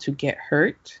don't want to get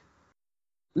hurt,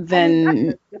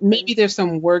 then maybe there's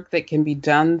some work that can be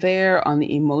done there on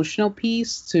the emotional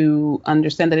piece to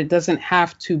understand that it doesn't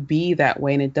have to be that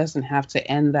way and it doesn't have to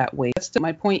end that way.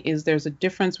 My point is there's a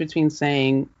difference between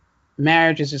saying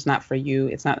marriage is just not for you,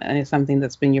 it's not, and it's something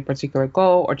that's been your particular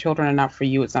goal, or children are not for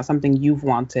you, it's not something you've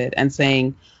wanted, and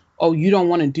saying, oh, you don't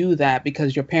want to do that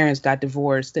because your parents got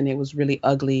divorced and it was really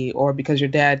ugly, or because your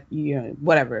dad,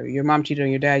 whatever, your mom cheated on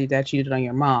your dad cheated on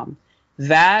your mom.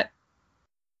 That,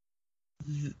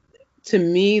 to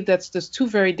me, that's just two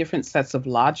very different sets of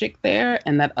logic there.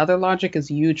 And that other logic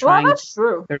is you trying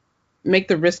to make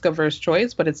the risk averse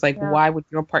choice. But it's like, why would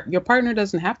your partner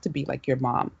doesn't have to be like your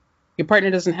mom. Your partner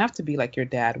doesn't have to be like your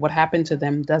dad. What happened to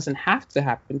them doesn't have to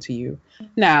happen to you.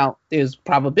 Now, there's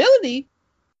probability.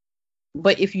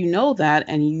 But if you know that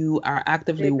and you are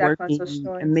actively working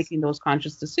and making those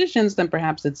conscious decisions, then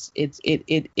perhaps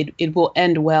it will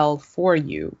end well for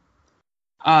you.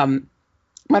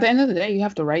 By the end of the day, you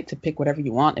have the right to pick whatever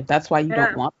you want. If that's why you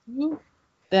don't want to,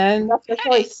 then that's your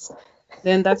choice.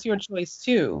 Then that's your choice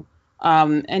too.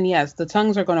 And yes, the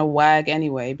tongues are going to wag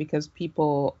anyway because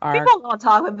people don't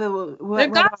talk about they're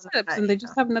gossips and they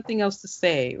just have nothing else to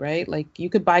say, right? Like you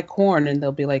could buy corn and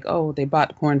they'll be like, oh, they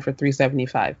bought corn for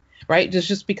 $3.75, right?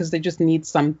 Just because they just need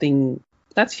something.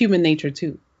 That's human nature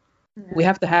too. Yeah. We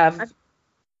have to have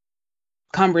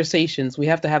conversations. We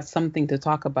have to have something to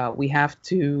talk about. We have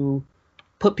to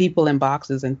put people in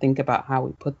boxes and think about how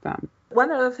we put them.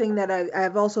 One other thing that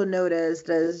I've also noticed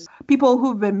is people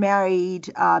who've been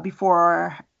married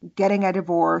before getting a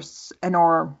divorce and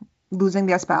or losing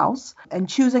their spouse and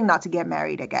choosing not to get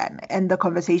married again, and the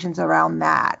conversations around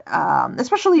that,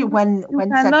 especially when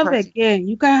I love it again.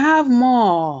 You can have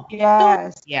more.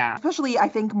 Yes. Yeah. Especially, I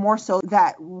think more so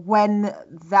that when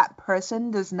that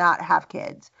person does not have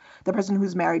kids. The person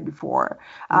who's married before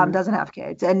doesn't have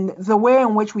kids. And the way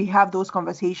in which we have those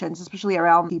conversations, especially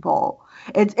around people,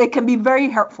 it can be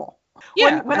very hurtful.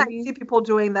 Yeah, when I see people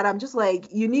doing that, I'm just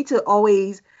like, you need to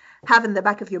always have in the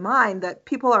back of your mind that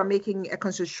people are making a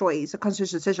conscious choice, a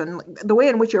conscious decision. Like, the way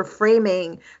in which you're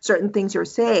framing certain things you're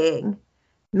saying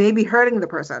may be hurting the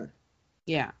person.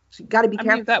 Yeah. So you got to be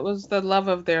careful. I mean, that was the love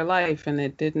of their life and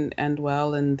it didn't end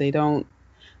well, and they don't.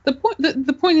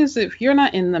 The point is, if you're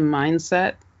not in the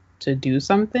mindset to do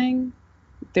something,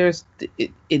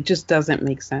 it just doesn't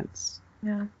make sense.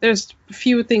 Yeah. There's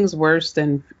few things worse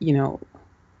than,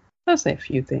 let's say a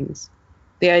few things.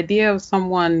 The idea of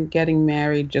someone getting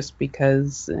married just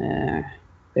because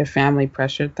their family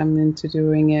pressured them into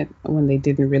doing it when they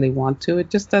didn't really want to,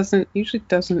 it just usually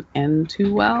doesn't end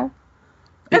too well.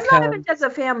 It's not even just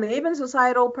a family, even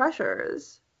societal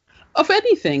pressures. Of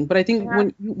anything, but I think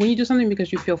when you do something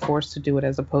because you feel forced to do it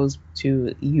as opposed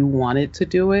to you wanted to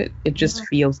do it, it just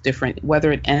feels different. Whether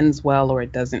it ends well or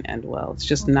it doesn't end well, it's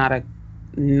just not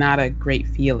a great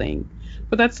feeling.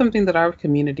 But that's something that our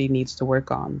community needs to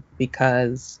work on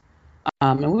because,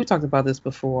 and we've talked about this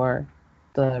before,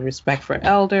 the respect for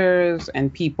elders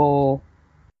and people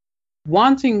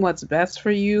wanting what's best for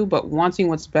you, but wanting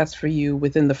what's best for you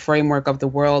within the framework of the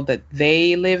world that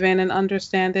they live in and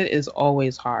understand it is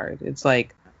always hard. It's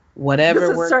like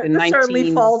whatever worked in this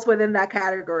certainly falls within that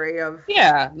category of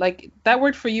like that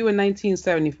worked for you in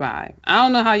 1975. I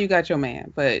don't know how you got your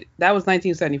man, but that was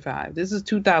 1975. This is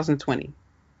 2020.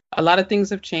 A lot of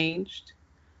things have changed.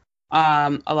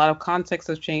 A lot of contexts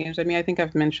have changed. I mean, I think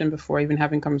I've mentioned before, even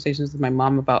having conversations with my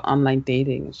mom about online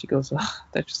dating, and she goes,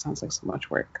 that just sounds like so much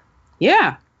work.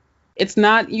 Yeah, it's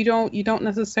not, you don't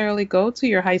necessarily go to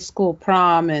your high school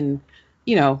prom and,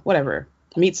 whatever,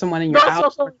 meet someone in your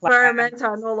social environments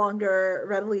are no longer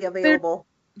readily available.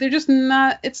 They're just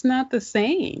not, it's not the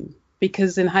same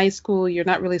because in high school, you're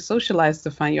not really socialized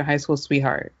to find your high school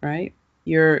sweetheart, right?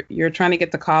 You're trying to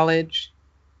get to college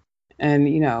and,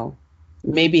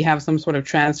 maybe have some sort of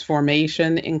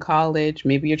transformation in college.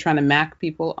 Maybe you're trying to mac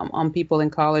people on people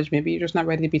in college. Maybe you're just not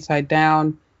ready to be tied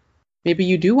down. Maybe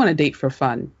you do want to date for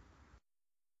fun.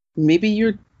 Maybe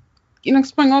you're,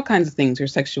 exploring all kinds of things, your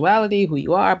sexuality, who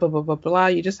you are, blah, blah, blah, blah.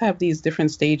 You just have these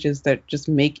different stages that just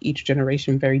make each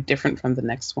generation very different from the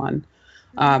next one.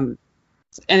 And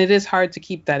it is hard to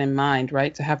keep that in mind,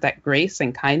 right? To have that grace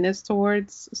and kindness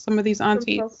towards some of these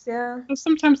aunties. Yeah.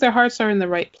 Sometimes their hearts are in the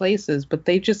right places, but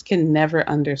they just can never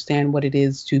understand what it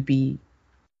is to be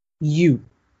you.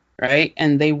 Right,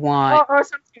 and they want, or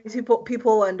sometimes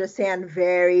people understand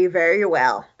very, very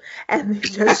well, and they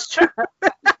just and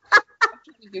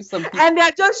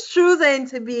they're just choosing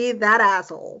to be that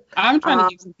asshole. I'm trying to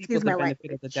give some people the benefit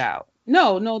of the doubt.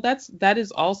 No, that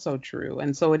is also true,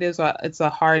 and so it's a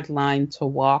hard line to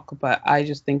walk. But I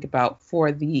just think about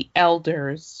for the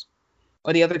elders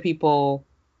or the other people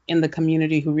in the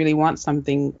community who really want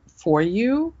something for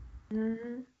you.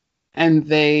 Mm-hmm. And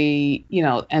they,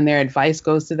 and their advice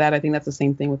goes to that. I think that's the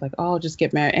same thing with like, oh, just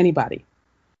get married. Anybody.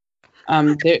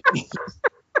 As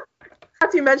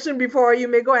you mentioned before, you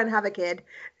may go and have a kid.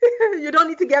 You don't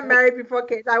need to get married before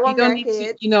kids. I want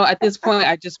grandkids. At this point,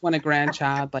 I just want a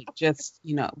grandchild. Like, just,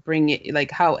 bring it,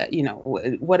 like how,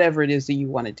 whatever it is that you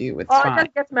want to do, it's fine.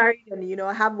 Just get married and,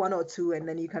 have one or two, and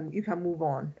then you can move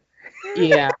on.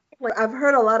 Yeah. Like, I've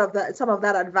heard a lot of some of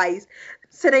that advice,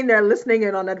 sitting there listening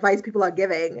in on advice people are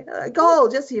giving. Like,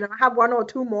 just, have one or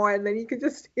two more, and then you can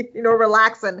just,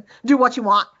 relax and do what you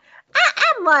want.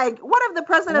 I'm like, what if the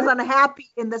person is unhappy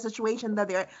in the situation that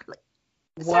they're like?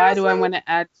 Why do I want to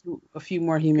add to a few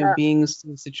more human beings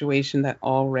to a situation that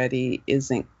already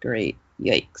isn't great?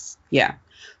 Yikes. Yeah.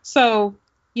 So,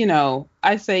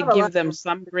 I say give them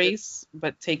some grace,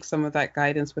 but take some of that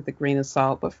guidance with a grain of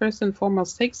salt. But first and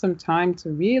foremost, take some time to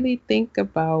really think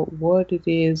about what it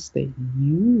is that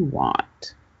you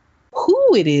want,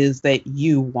 who it is that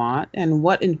you want, and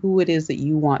what and who it is that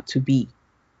you want to be.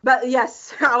 But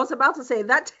yes, I was about to say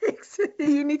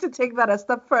you need to take that a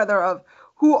step further of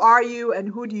who are you and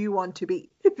who do you want to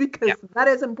be? Because that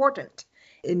is important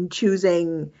in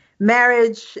choosing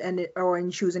marriage or in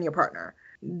choosing your partner.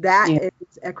 That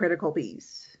is a critical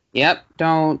piece. Yep.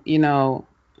 Don't,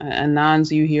 Anons,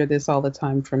 you hear this all the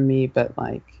time from me, but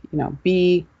like,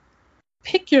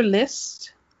 pick your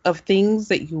list of things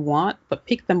that you want, but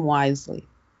pick them wisely.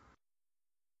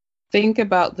 Think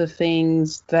about the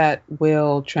things that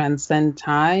will transcend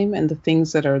time and the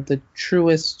things that are the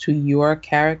truest to your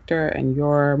character and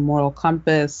your moral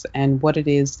compass and what it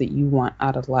is that you want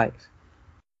out of life.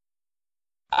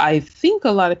 I think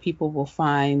a lot of people will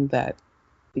find that,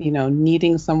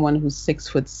 needing someone who's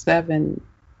 6'7"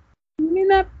 may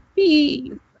not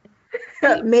be.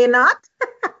 May not.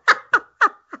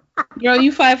 Girl,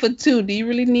 you 5'2". Do you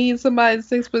really need somebody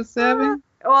 6'7"?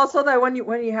 Well, so that when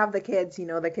you have the kids,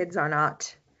 the kids are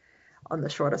not on the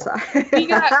shorter side. We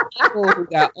got people who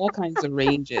got all kinds of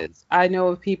ranges. I know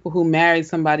of people who married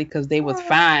somebody because they was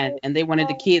fine and they wanted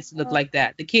the kids to look like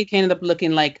that. The kid ended up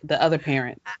looking like the other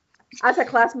parent. As a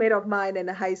classmate of mine in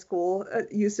high school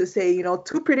used to say,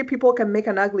 two pretty people can make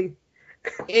an ugly.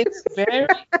 It's very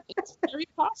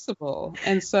possible.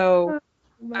 And so,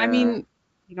 I mean,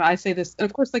 I say this, and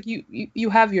of course, like you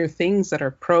have your things that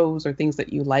are pros or things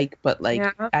that you like, but like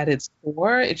at its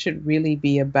core, it should really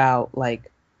be about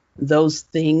like those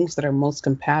things that are most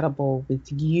compatible with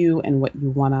you and what you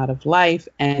want out of life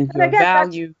and your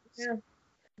values.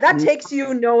 That takes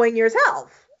you knowing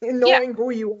yourself, knowing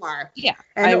who you are,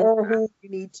 or who you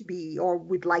need to be or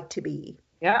would like to be.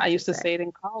 Yeah, I used to say it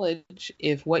in college.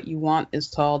 If what you want is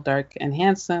tall, dark, and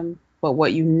handsome, but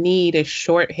what you need is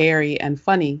short, hairy, and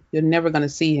funny, you're never going to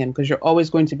see him because you're always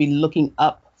going to be looking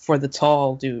up for the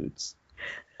tall dudes.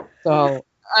 So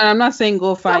I'm not saying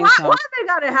go find some. Why they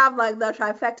got to have like the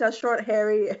trifecta, short,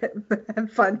 hairy,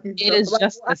 and funny? It is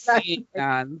just a saying,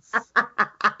 Gans.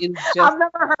 I've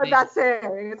never heard that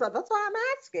saying. So that's why I'm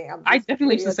asking. I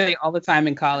definitely used to say it all the time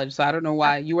in college, so I don't know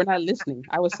why. You were not listening.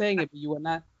 I was saying it, but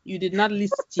you did not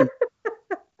listen.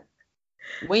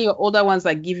 When your older ones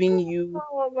are giving you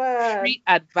free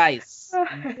advice.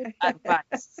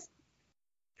 Advice.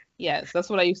 Yes, that's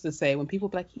what I used to say. When people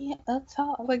be like, that's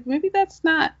all. I'm like, maybe that's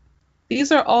not.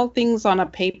 These are all things on a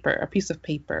piece of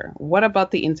paper. What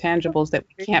about the intangibles that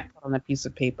we can't put on a piece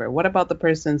of paper? What about the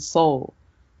person's soul?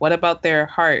 What about their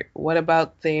heart? What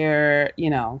about their,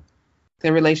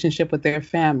 their relationship with their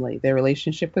family, their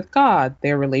relationship with God,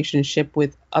 their relationship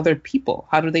with other people?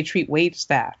 How do they treat wait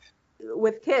staff?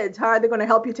 With kids, how are they going to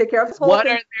help you take care of this whole what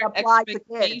thing? What are their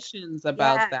expectations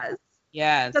about that?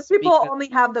 Yes. Because people only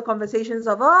have the conversations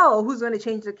of, who's going to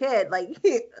change the kid? Like,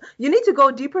 you need to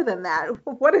go deeper than that.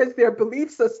 What is their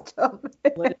belief system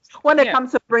when it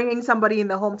comes to bringing somebody in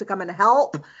the home to come and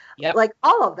help? Yep. Like,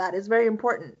 all of that is very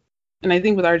important. And I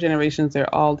think with our generations, there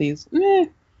are all these,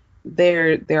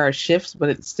 there are shifts, but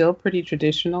it's still pretty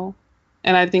traditional.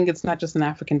 And I think it's not just an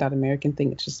African, not American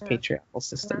thing. It's just patriarchal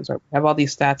systems. Or we have all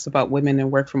these stats about women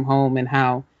and work from home and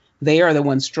how they are the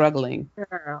ones struggling.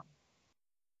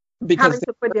 Because having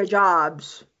to quit their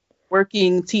jobs.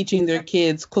 Working, teaching their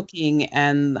kids, cooking,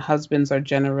 and husbands are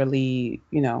generally,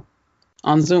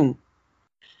 on Zoom.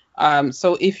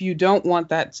 So if you don't want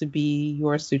that to be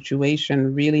your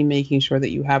situation, really making sure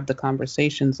that you have the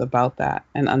conversations about that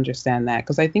and understand that.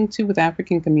 Because I think, too, with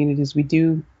African communities,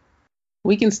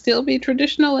 we can still be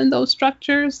traditional in those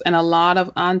structures. And a lot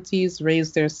of aunties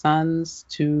raise their sons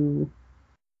to,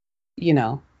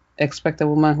 expect a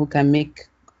woman who can make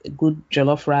good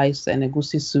jollof rice and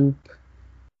egusi soup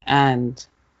and,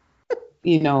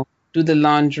 you know, do the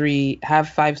laundry, have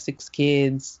 5, 6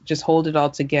 kids, just hold it all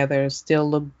together, still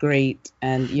look great.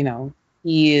 And,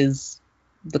 he is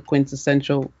the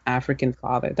quintessential African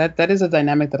father. That is a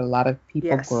dynamic that a lot of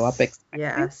people grow up Yes. expecting.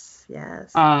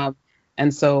 Yes.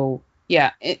 And so,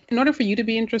 yeah, in order for you to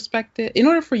be introspective, in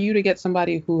order for you to get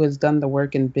somebody who has done the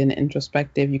work and been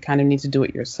introspective, you kind of need to do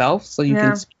it yourself so you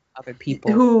can speak to other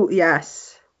people who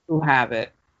have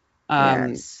it.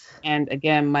 Yes. And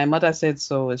again, my mother said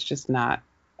so. It's just not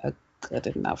a good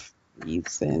enough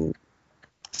reason.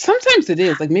 Sometimes it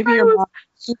is. Like maybe your mom's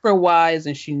super wise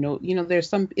and she there's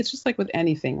some, it's just like with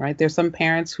anything, right? There's some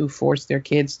parents who force their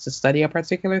kids to study a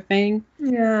particular thing.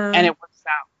 Yeah. And it works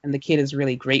out and the kid is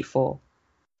really grateful.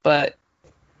 But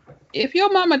if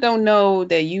your mama don't know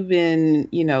that you've been,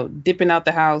 dipping out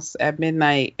the house at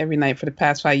midnight every night for the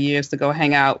past 5 years to go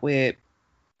hang out with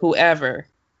whoever,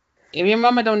 if your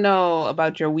mama don't know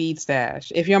about your weed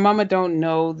stash, if your mama don't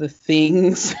know the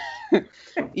things, Are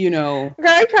you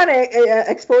trying to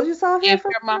expose yourself? If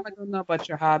your mama don't know about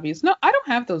your hobbies, no, I don't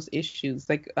have those issues.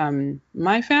 Like,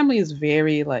 my family is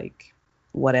very like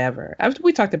whatever.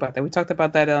 We talked about that. We talked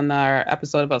about that on our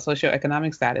episode about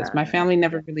socioeconomic status. My family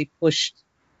never really pushed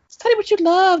study what you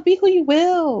love, be who you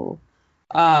will.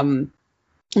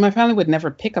 My family would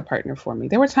never pick a partner for me.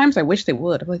 There were times I wish they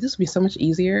would. I'm like, this would be so much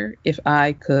easier if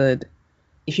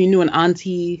you knew an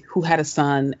auntie who had a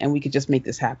son and we could just make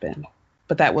this happen.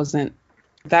 But that wasn't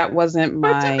my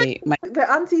the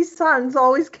auntie's sons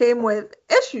always came with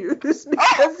issues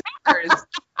because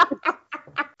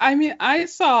I mean, I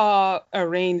saw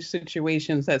arranged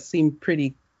situations that seemed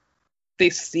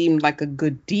like a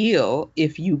good deal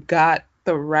if you got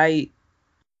the right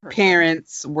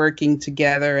parents working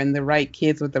together and the right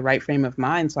kids with the right frame of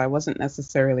mind. So I wasn't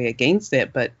necessarily against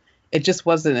it, but it just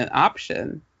wasn't an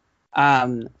option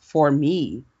for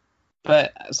me.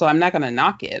 But so I'm not going to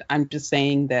knock it. I'm just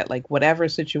saying that like whatever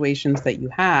situations that you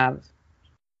have,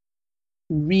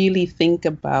 really think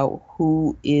about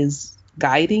who is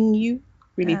guiding you.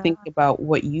 Really think about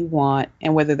what you want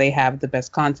and whether they have the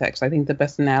best context. I think the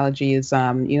best analogy is,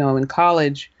 in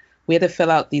college, we had to fill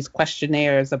out these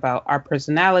questionnaires about our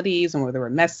personalities and whether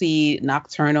we're messy,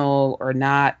 nocturnal, or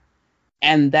not.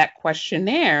 And that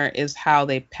questionnaire is how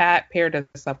they paired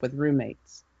us up with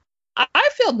roommates. I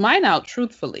filled mine out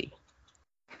truthfully.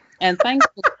 And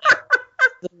thankfully,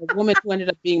 the woman who ended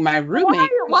up being my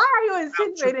roommate. Why are you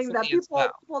insinuating that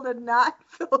people did not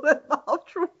fill it out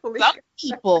truthfully? Some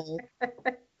people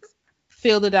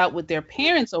filled it out with their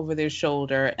parents over their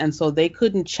shoulder, and so they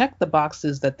couldn't check the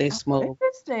boxes that they smoked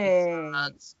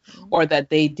drugs, or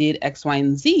that they did X, Y,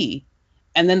 and Z.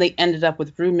 And then they ended up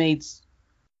with roommates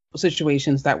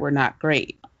situations that were not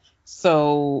great.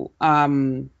 So,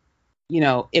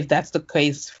 if that's the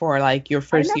case for like your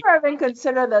first I never even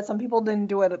considered that some people didn't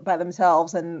do it by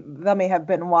themselves, and that may have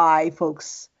been why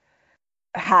folks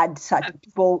had such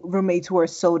roommates who were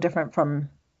so different from.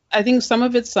 I think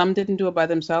some didn't do it by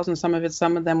themselves, and some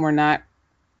of them were not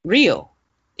real.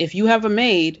 If you have a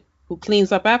maid who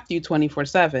cleans up after you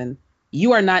 24/7,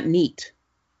 you are not neat.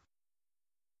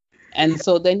 And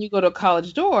so then you go to a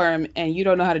college dorm and you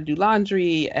don't know how to do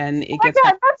laundry, and it gets.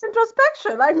 That's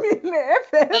introspection. I mean,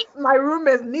 if my room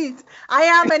is neat, I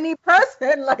am a neat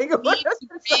person. Like,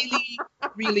 really,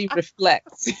 really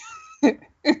reflect.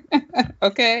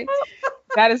 Okay,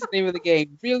 that is the name of the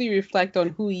game. Really reflect on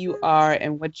who you are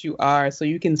and what you are, so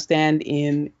you can stand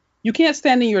in. You can't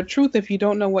stand in your truth if you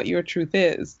don't know what your truth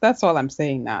is. That's all I'm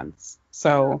saying, Nance.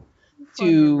 So.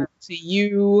 To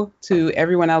you, to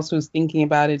everyone else who's thinking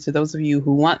about it, to those of you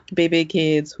who want baby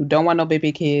kids, who don't want no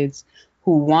baby kids,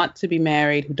 who want to be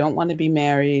married, who don't want to be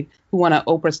married, who want an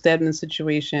Oprah Stedman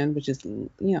situation, which is,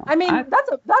 I mean,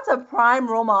 that's a prime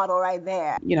role model right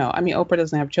there. Oprah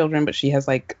doesn't have children, but she has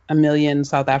like 1 million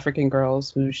South African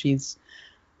girls who she's,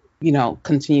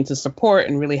 continuing to support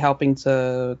and really helping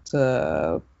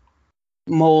to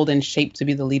mold and shape to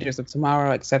be the leaders of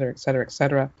tomorrow, et cetera, et cetera, et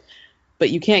cetera. But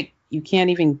you can't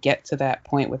even get to that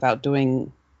point without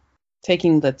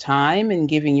taking the time and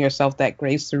giving yourself that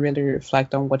grace to really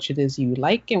reflect on what it is you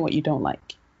like and what you don't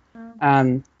like.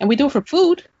 And we do it for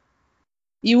food.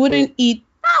 You wouldn't eat.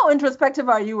 How introspective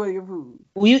are you with your food?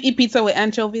 Will you eat pizza with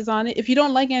anchovies on it? If you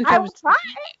don't like anchovies, I will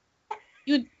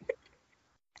try.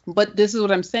 But this is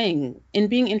what I'm saying. In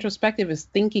being introspective is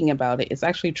thinking about it. It's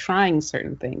actually trying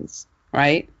certain things,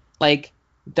 right? Like,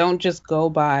 don't just go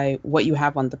by what you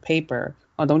have on the paper,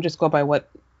 or don't just go by what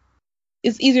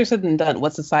it's easier said than done,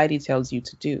 what society tells you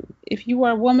to do. If you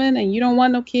are a woman and you don't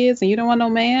want no kids and you don't want no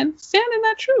man, stand in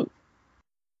that truth.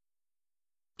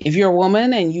 If you're a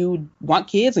woman and you want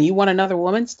kids and you want another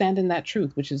woman, stand in that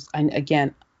truth, which is,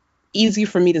 again, easy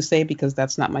for me to say because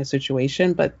that's not my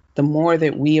situation, but the more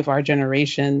that we of our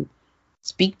generation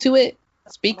speak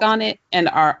on it, and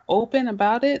are open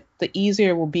about it, the easier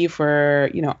it will be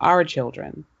for, our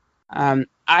children.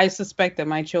 I suspect that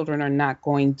my children are not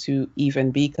going to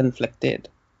even be conflicted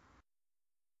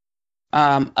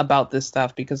about this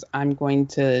stuff, because I'm going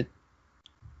to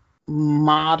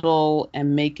model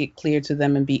and make it clear to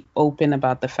them and be open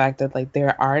about the fact that, like,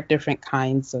 there are different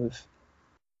kinds of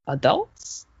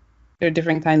adults. There are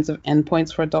different kinds of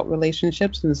endpoints for adult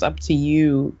relationships, and it's up to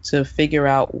you to figure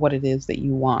out what it is that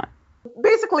you want.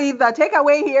 Basically, the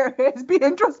takeaway here is be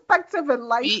introspective in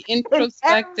life. Be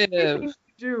introspective.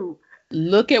 Do.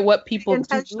 Look at what people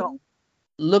do.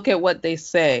 Look at what they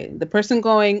say. The person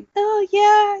going, oh,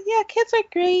 yeah, kids are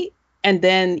great. And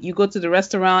then you go to the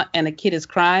restaurant and a kid is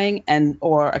crying,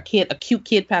 or a cute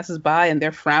kid passes by and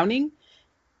they're frowning.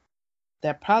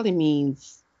 That probably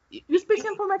means... You're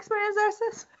speaking from experience there,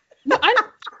 sis? No, I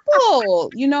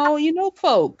know people,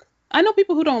 folk. I know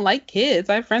people who don't like kids.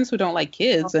 I have friends who don't like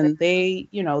kids, and they,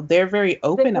 they're very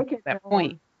open about that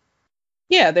point.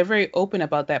 Yeah, they're very open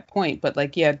about that point. But,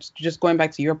 like, yeah, just going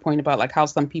back to your point about, like, how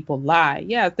some people lie.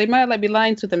 Yeah, they might, like, be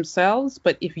lying to themselves,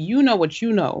 but if you know what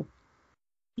you know,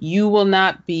 you will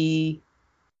not be,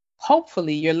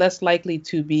 hopefully, you're less likely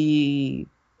to be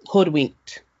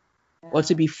hoodwinked or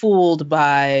to be fooled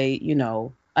by,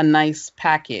 a nice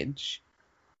package.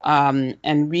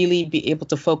 And really be able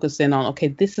to focus in on, okay,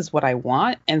 this is what I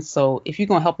want. And so if you're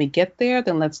going to help me get there,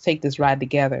 then let's take this ride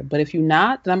together. But if you're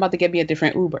not, then I'm about to get me a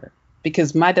different Uber,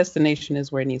 because my destination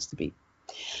is where it needs to be.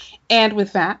 And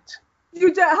with that...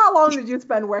 How long did you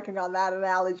spend working on that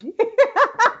analogy?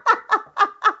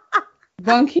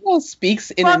 Bunkiel speaks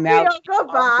in analogy all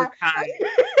the time.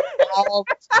 All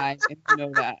the time, and you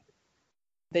know that.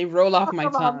 They roll off my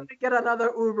tongue. I'm going to get another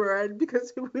Uber, and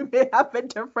because we may have a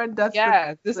different destination.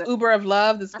 Yeah, this Uber of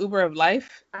love, this Uber of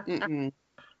life.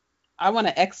 I want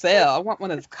to XL. I want one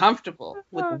that's comfortable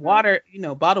with water,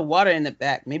 bottled water in the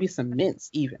back, maybe some mints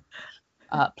even.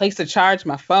 Place to charge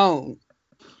my phone.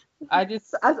 I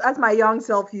just... As my young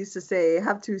self used to say,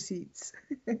 have 2 seats.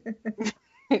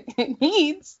 It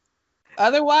needs.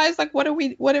 Otherwise, like, what are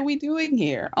we doing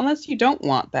here? Unless you don't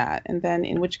want that. And then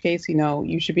in which case,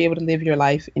 you should be able to live your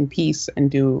life in peace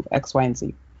and do X, Y, and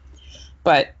Z.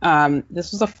 But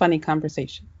this was a funny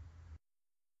conversation.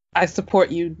 I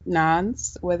support you,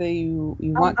 Nans, whether you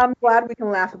want. I'm glad we can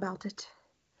laugh about it.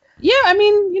 Yeah, I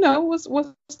mean, what's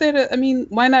there to,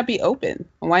 why not be open?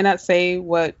 Why not say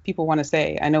what people want to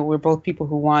say? I know we're both people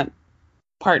who want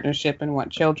partnership and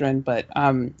want children, but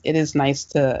it is nice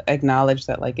to acknowledge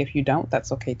that, like, if you don't,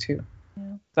 that's okay too. Yeah.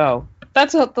 So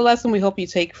that's the lesson we hope you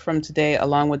take from today,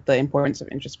 along with the importance of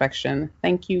introspection.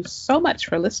 Thank you so much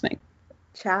for listening.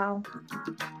 Ciao.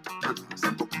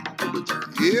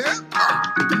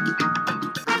 Yeah.